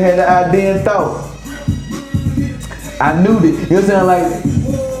really had an idea and thought. I knew it. You know what I'm saying? Like,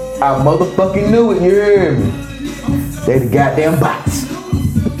 I motherfucking knew it. You heard me? They the goddamn bots.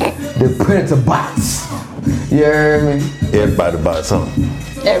 The predator bots. You heard me? Everybody bought something.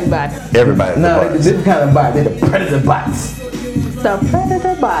 Everybody. Everybody. No, they the different kind of bot. They the predator bots. The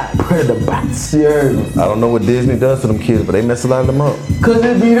predator bot. Predator bots. You heard me? I don't know what Disney does to them kids, but they mess a lot of them up. Cause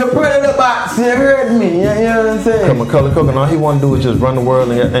it be the predator bots. You heard me? You know what I'm saying? Come Macaulay Culkin, all he want to do is just run the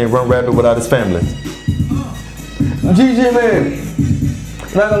world and run rabbit without his family. GG, man.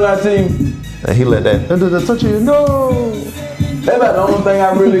 Not gonna lie to you. And he let that touch you. No. That's about the only thing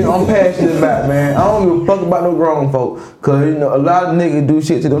I'm passionate about, man. I don't give a fuck about no grown folk. Cause you know, a lot of niggas do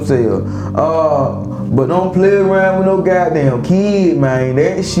shit to themselves. But don't play around with no goddamn kid, man.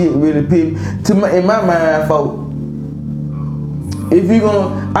 That shit really in my mind, folk. If you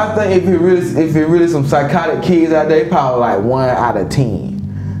gonna, I think if it really some psychotic kids out there, probably like 1 out of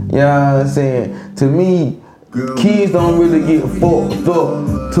 10. You know what I'm saying? To me, kids don't really get fucked up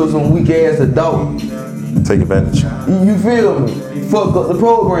to some weak ass adult. Take advantage. You feel me? Fuck up the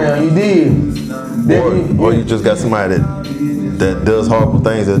program, you did. Or you just got somebody that does horrible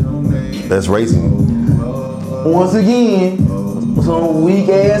things that's racing. Once again, some weak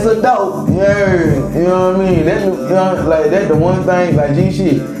ass adult. Yeah, you know what I mean? That's the one thing, like G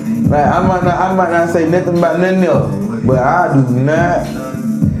shit. Like I might not say nothing about nothing else, but I do not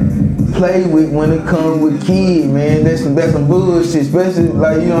play with when it comes with kids, man. That's some bullshit, especially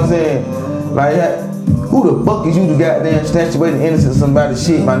like, you know what I'm saying? Like that. Who the fuck is you to goddamn snatch away the innocence of somebody's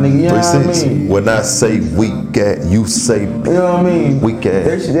shit, my nigga? You know what I mean? When I say weak ass, you say you know what I mean? Weak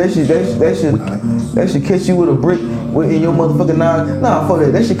ass. That should catch you with a brick in your motherfucking knowledge. Nah, fuck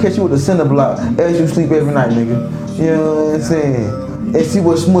that. That should catch you with a cinder block as you sleep every night, nigga. You know what I'm saying? And see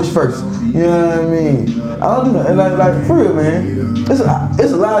what smush first. You know what I mean? I don't do that. And like for real, man. It's a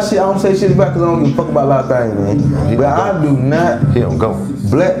lot of shit I don't say shit about because I don't give a fuck about a lot of things, man. But I do not. He don't go.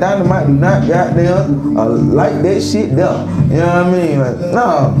 Black Dynamite do not goddamn like that shit there. You know what I mean? Like, no.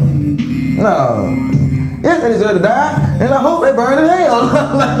 Yeah, they deserve to die, and I hope they burn in hell.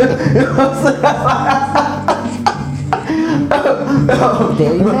 You know what I'm saying?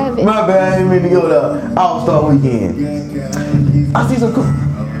 There you have it. My bad, I didn't mean to go to All-Star Weekend. I see some cool.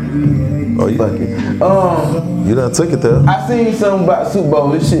 Oh, yeah. You done took it there. I seen something about Super Bowl.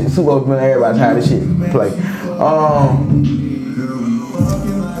 This shit, Super Bowl been everybody how this shit play.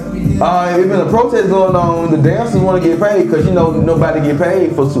 It's been a protest going on. The dancers want to get paid because you know nobody get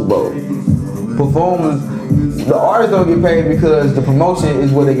paid for Super Bowl. Performers, the artists don't get paid because the promotion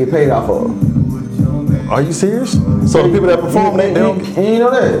is what they get paid off of. Are you serious? So the people that perform, they don't. You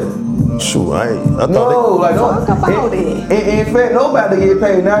know that? Shoot, I thought Talk about it. In fact, nobody get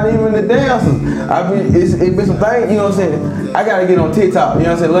paid, not even the dancers. It's been some things, you know what I'm saying? I gotta get on TikTok, you know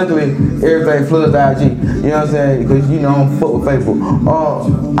what I'm saying? Luckily, everything floods the IG, you know what I'm saying? Because you know I'm fuck with Facebook.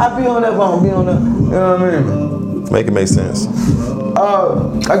 I be on that phone, you know what I mean? Make it make sense. I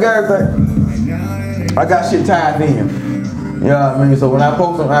got everything. I got shit tied in. You know what I mean? So when I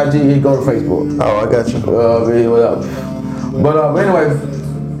post on IG, it go to Facebook. Oh, I got you. Whatever. But anyway,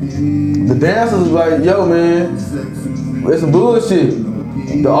 the dancers was like, yo man, it's some bullshit.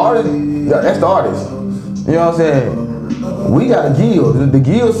 The artist, that's the artist. You know what I'm saying? We got a guild. The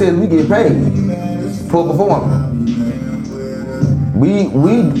guild says we get paid for performing.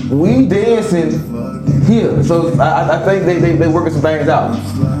 We dancing Yeah, so I think they working some things out.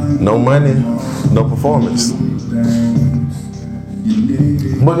 No money, no performance.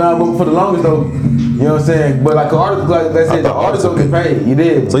 But for the longest though, you know what I'm saying? But like artists, like I said, the artists don't get paid. You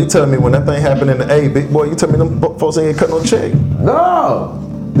did. So you telling me when that thing happened in the A, big boy, you tell me them folks ain't cut no check? No.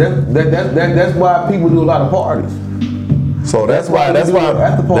 That's why people do a lot of parties. So that's why a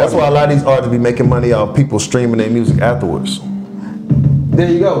lot of these artists be making money off people streaming their music afterwards. There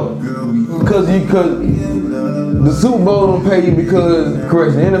you go. Because the Super Bowl don't pay you because,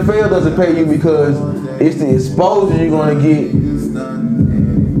 correction, the NFL doesn't pay you because it's the exposure you're gonna get.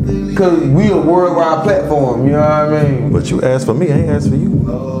 Because we a worldwide platform, you know what I mean? But you asked for me, I ain't asked for you.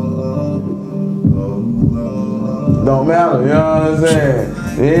 Don't matter, you know what I'm saying?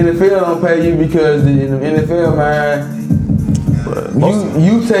 The NFL don't pay you because in the NFL, man,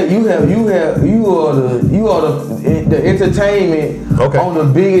 you are the entertainment on the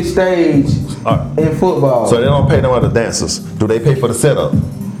biggest stage in football. So they don't pay them other dancers. Do they pay for the setup?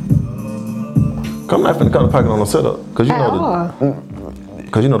 I'm not finna cut the pocket on the setup. Cause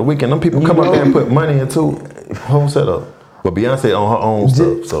you know the weekend, them people come up there and put money into home setup. But Beyonce on her own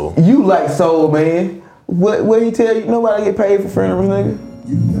stuff, so. You like soul, man. What he tell you? Nobody get paid for funerals, nigga.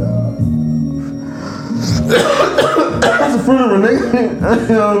 That's a funeral, nigga.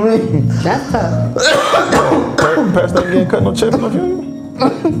 You know what I mean? That's tough. Pastor ain't getting cut no check for no funeral.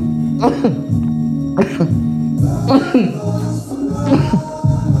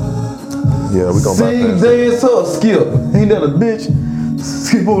 Yeah, we gon' sing, dance, or skip. Ain't that a bitch?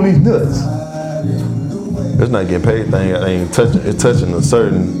 Skip on these nuts. It's not getting paid thing. It's touching a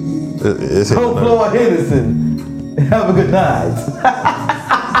certain. It's Hope Floyd Henderson. Have a good night.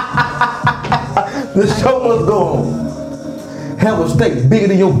 The show must go on. Have a steak bigger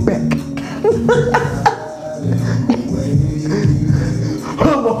than your back.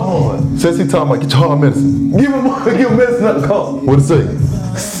 Come on. Since he talking about get your heart medicine. Give him medicine up the call. What it say?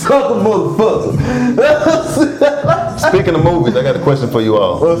 Suck a motherfucker. Speaking of movies, I got a question for you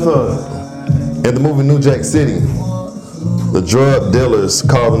all. What's up? In the movie New Jack City, the drug dealers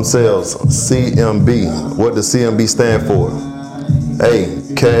call themselves CMB. What does CMB stand for? A,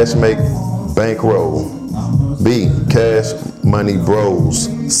 cash make bankroll. B, cash money bros.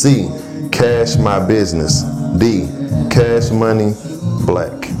 C, cash my business. D, cash money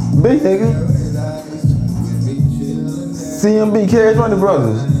black. B, nigga. CMB, Cash Money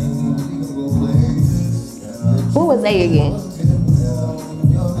Brothers. What was A again?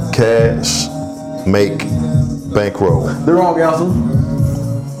 Cash make bankroll. The wrong answer.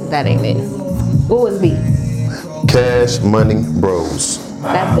 That ain't it. What was B? Cash money bros.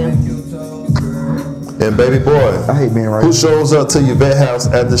 That's them. And baby boy, I hate being right. who shows up to your vet house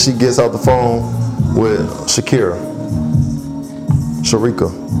after she gets off the phone with Shakira?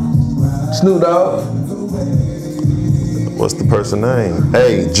 Sharika. Snoop Dogg. What's the person name?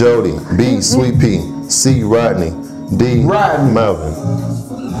 A, Jody. B, Sweet Pea. C, Rodney. D, Rodney. Melvin.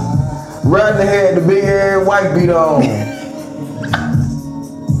 Rodney had the big hair white beat on.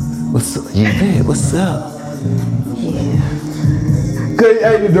 What's up? You bad? What's up? Cause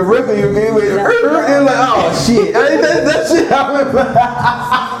hey, the record you gave me, it like, oh shit. Ain't that shit I remember.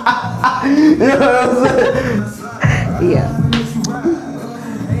 You know what I'm saying? Yeah.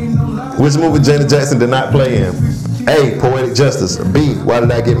 Which movie Janet Jackson did not play in? A, Poetic Justice. B, Why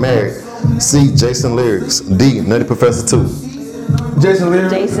Did I Get Married? C, Jason Lyrics. D, Nutty Professor 2. Jason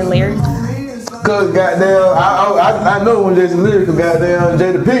Lyrics. Jason Lyrics. Cause goddamn, I know when Jason Lyrics, cause goddamn,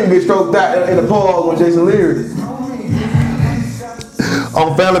 Jada Pinkett get stroked out in the pause when Jason Lyrics.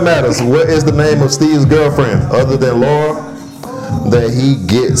 On Family Matters, what is the name of Steve's girlfriend other than Laura that he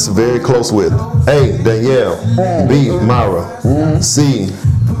gets very close with? A, Danielle. B, Myra. C,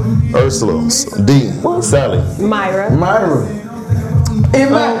 Ursula. D, Sally. Myra.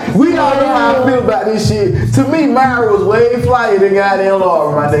 We all know how I feel about this shit. To me, Myra was way flyer than goddamn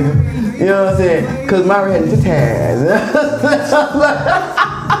Laura, my nigga. You know what I'm saying? Cause Myra had the tats.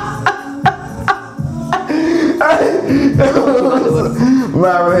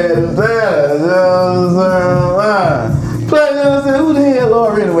 Myra had the tats. You know what I'm saying? Plus, you know what I'm saying? Who the hell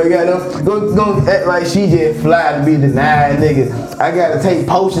Laura anyway? Go act like she just fly to be denied, nigga. I gotta take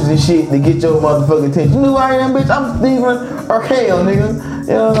potions and shit to get your motherfucking attention. You know who I am, bitch? I'm Stephen Urkel, nigga.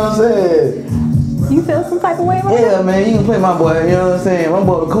 You know what I'm saying? You feel some type of way about that? Yeah, man, you can play my boy. You know what I'm saying? My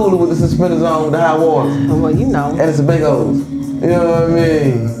boy the cooler with the suspenders on with the high water. Well, you know. And it's a big O's. You know what I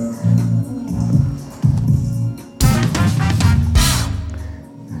mean?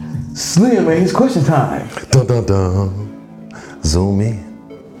 Slim, man, it's question time. Dun dun dun. Zoom in.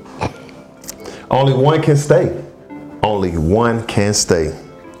 Only one can stay. Only one can stay.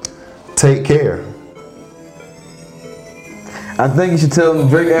 Take care. I think you should tell them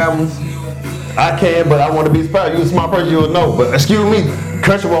Drake albums. I can, but I want to be surprised. You a smart person, you'll know. But excuse me,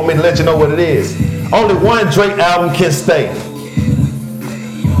 country want me to let you know what it is. Only one Drake album can stay.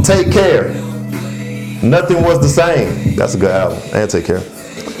 Take Care. Nothing Was the Same. That's a good album. And Take Care.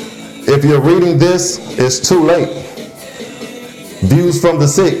 If you're reading this, it's too late. Views from the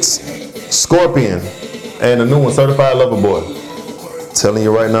Six, Scorpion, and the new one, Certified Lover Boy. Telling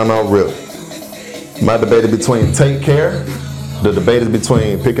you right now, no rip. My debate is between Take Care. The debate is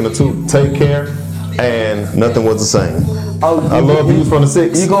between picking the two, Take Care, and Nothing Was the Same. I love Views from the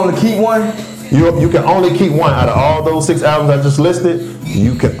Six. You gonna keep one? You can only keep one out of all those 6 albums I just listed.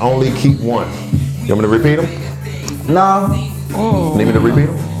 You can only keep one. You want me to repeat them? No. Need me to repeat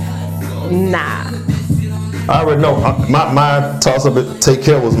them? Nah. I already know. My toss up at Take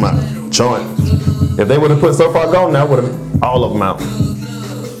Care was my joint. If they would have put So Far Gone, I would have all of them out.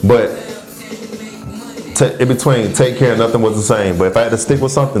 But in between Take Care and Nothing Was the Same. But if I had to stick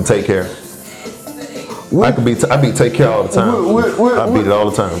with something, Take Care. I beat Take Care all the time. I beat it all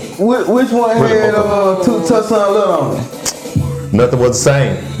the time. Which one had 2 touchdowns left on it? Nothing Was the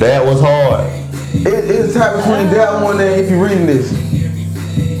Same. That was hard. It's tight between that one and If You're Reading This.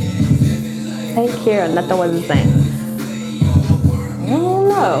 Take Care. Nothing Was the Same. I don't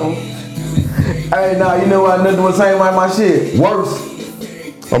know. Hey, nah, you know what? Nothing Was the Same like my shit. Worse.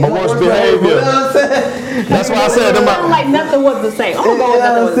 On my worst behavior. You know what I'm saying? That's why I said them. I'm like Nothing Was the Same. I'm You gonna know go with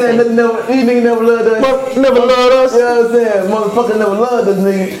Nothing Was the Same. These niggas never loved us. Never loved us. You know what I'm saying? Motherfucker never loved us,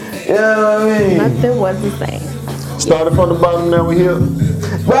 nigga. You know what I mean? Nothing Was the Same. Started from the bottom, now we here.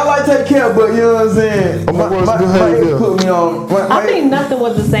 But I like Take Care, but you know what I'm saying? On my worst ex behavior. put me on. I think Nothing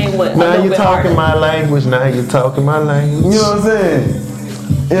Was the Same with a Now little you bit talking harder. my language. Now you talking my language. You know what I'm saying?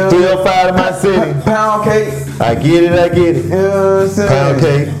 You know 305 in my city. Pound cake. I get it, I get it. You know what I'm saying? Pound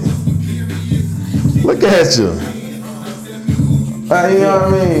cake. Look at you. You know what I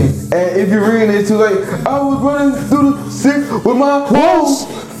mean? And if you're reading it too late, I was running through the 6 with my wolves.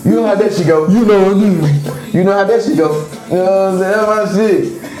 You know how that shit go. You know how that shit go. You know what I'm saying?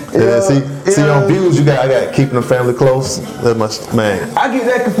 That's my shit. See on Views, I got Keeping the Family Close. That's my man. I get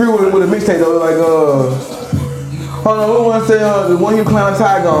that confused with a mixtape though. Like hold on, what one say the one you clown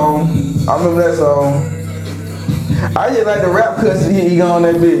Tiger on? I remember that song. I just like the rap cuts he got on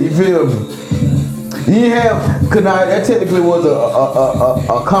that bit. You feel me? You didn't have, cause now that technically was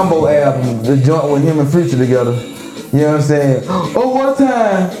a combo album, the joint with him and Future together. You know what I'm saying? Oh, one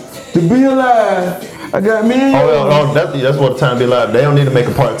time to be alive, I got me. Oh, that's what the time be live. They don't need to make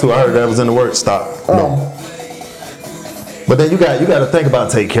a part 2. I heard that was in the works. Stop. No. But then you got to think about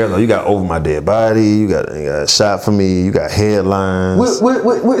Take Care though. You got Over My Dead Body. You got Shot for Me. You got Headlines.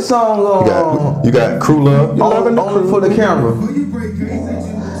 What song? You got Crew Love. Only for the camera.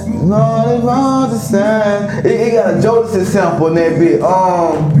 No, it's all the same. It got a Jodeci sample in that bit.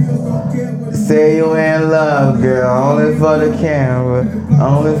 Say you in love, girl. Only for the camera.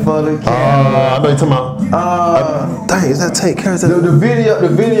 Only for the camera. I know you're talking about. Dang, is that Take Care? The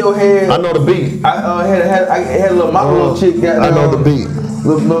video had. I know the beat. I had a little model little chick. I know the beat.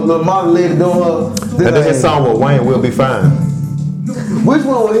 Little model lady doing her. And then his song with Wayne, Will Be Fine. Which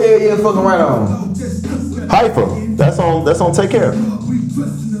one was Hell Yeah fucking right on? Hyper. That's on Take Care.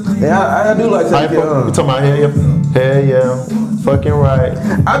 Yeah, I do like Take Care. You talking about Hell Yeah, fucking right.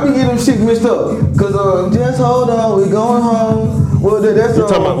 I be getting them shit mixed up. Cause just hold on, we going home. Well, that's You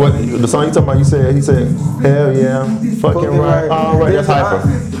talking about what the song you talking about? He said, hell yeah, fucking right. All right, that's Hyper.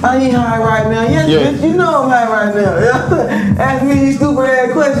 I ain't high right now. Yes, Yeah. bitch, you know I'm high right now. Ask me these stupid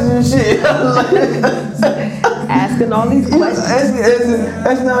ass questions and shit. Asking all these questions.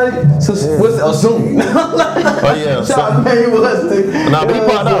 That's not it. So what's assume? Oh yeah. Shout man, you was Now be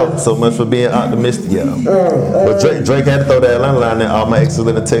part out. So much for being optimistic, yeah. But Drake had to throw that Atlanta line in. All my exes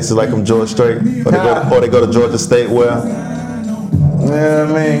live in Texas like I'm George Strait, or they go to Georgia State. Well, yeah,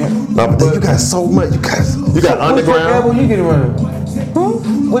 I mean. no, but then you got so much. You got Which Drake underground. album you getting running?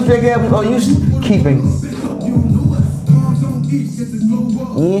 Which Drake album are you keeping?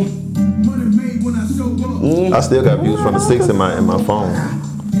 I still got Views from the Six in my phone.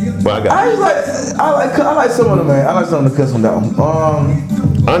 But I like some of them, man. I like some of the cuts on that one.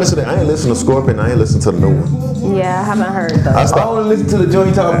 Honestly, I ain't listen to Scorpion. I ain't listen to the new one. Yeah, I haven't heard though. I only listen to the joint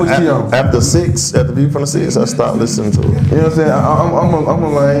he talking about on. After View from the Six, I stopped listening to it. You know what I'm saying? I'm a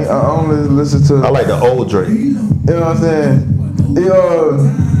lane. I only listen to. I like the old Drake. You know what I'm saying?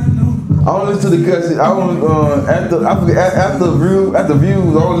 I only listen to the cuts. After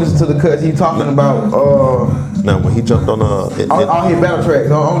views, I only listen to the cuts he talking about. Now when he jumped on I'll hear battle tracks.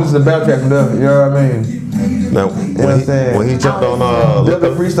 I only listen to battle tracks from them. You know what I mean? Now when he jumped on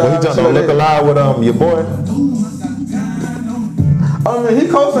Look Alive with your boy. I mean, his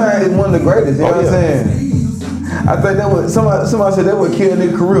cosign is one of the greatest. You know what I'm saying? I think that would somebody said that would kill a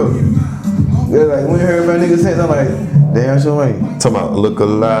nigga career. They're like, when you heard my nigga saying, I'm like, damn, sure ain't. Talking about look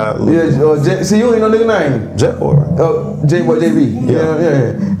alive. Yeah, see, you ain't no nigga name. Jet or? Oh, J-Boy JB. Yeah.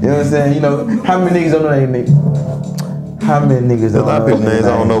 You know what I'm saying? You know, how many niggas don't know that nigga? How many niggas don't know? There's a lot of people's names I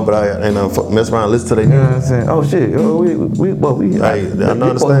don't know, but I ain't mess around, listen to their You know what I'm saying? Oh, shit. I don't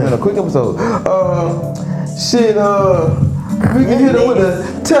understand. In a quick episode. Shit, we can hit her with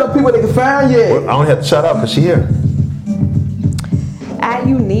the, tell people they can find you. Well, I don't have to shout out because she here. At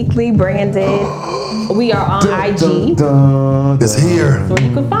Uniquely Branded. We are on IG. It's here. So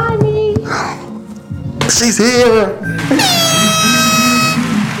you can find me. She's here.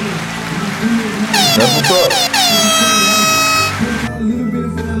 That's what's up.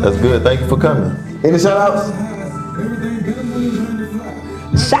 That's good. Thank you for coming. Any shout outs?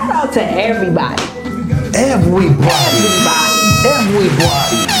 Shout out to everybody. Everybody.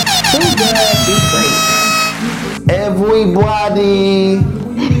 Do good, be great. Everybody.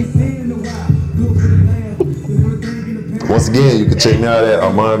 Once again, you can check me out at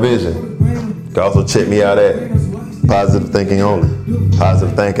Armand Vision. You can also check me out at Positive Thinking Only.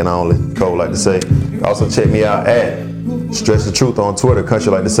 Positive Thinking Only, Cole like to say. You can also check me out at Stretch the Truth on Twitter,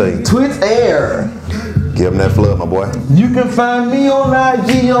 Country like to say. Twitter. Give him that flood, my boy. You can find me on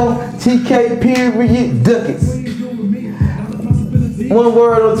IG on TK period Duckets. One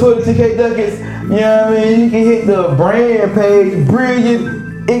word on Twitter, TK Duckets. You know what I mean? You can hit the brand page,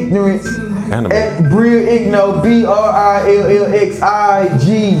 Brilliant Ignorance. At Brill Igno, BRILLXIGNO.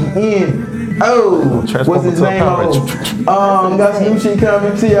 What's his name? Got some new shit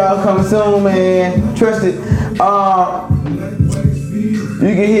coming to y'all coming soon, man. Trust it.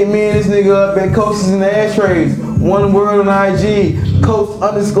 You can hit me and this nigga up at Coasts and Ashtrays. One word on IG.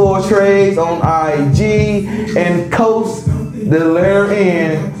 Coast_Trays on IG. And Coast, the letter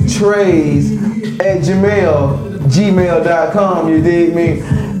N, Trays at gmail.com. You dig me?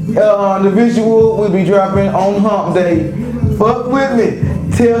 The visual will be dropping on Hump Day. Fuck with me.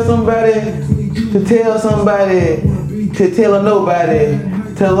 Tell somebody to tell somebody to tell a nobody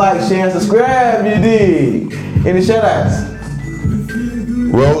to like, share, and subscribe. You dig? Any shout outs?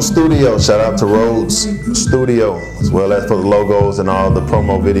 Rhodes Studio. Shout out to Rhodes Studio, as well as for the logos and all the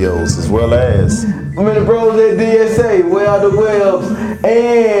promo videos, as well as I'm in the bros at DSA, Well the Webs,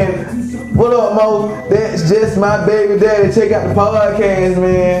 and what up, Mo? That's just my baby daddy. Check out the podcast,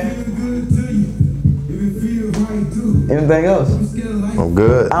 man. Anything else? I'm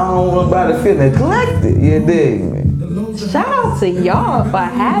good. I don't want nobody to feel neglected. You dig me? Shout out to y'all for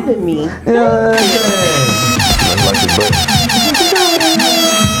having me. You know what I'm saying? Nothing like your butt.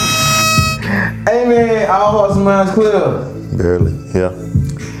 Hey man, all hearts and minds clear. Barely, yeah.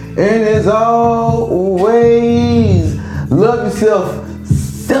 And as always, love yourself,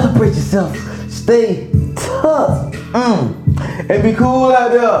 celebrate yourself, stay tough, and be cool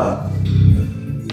out there.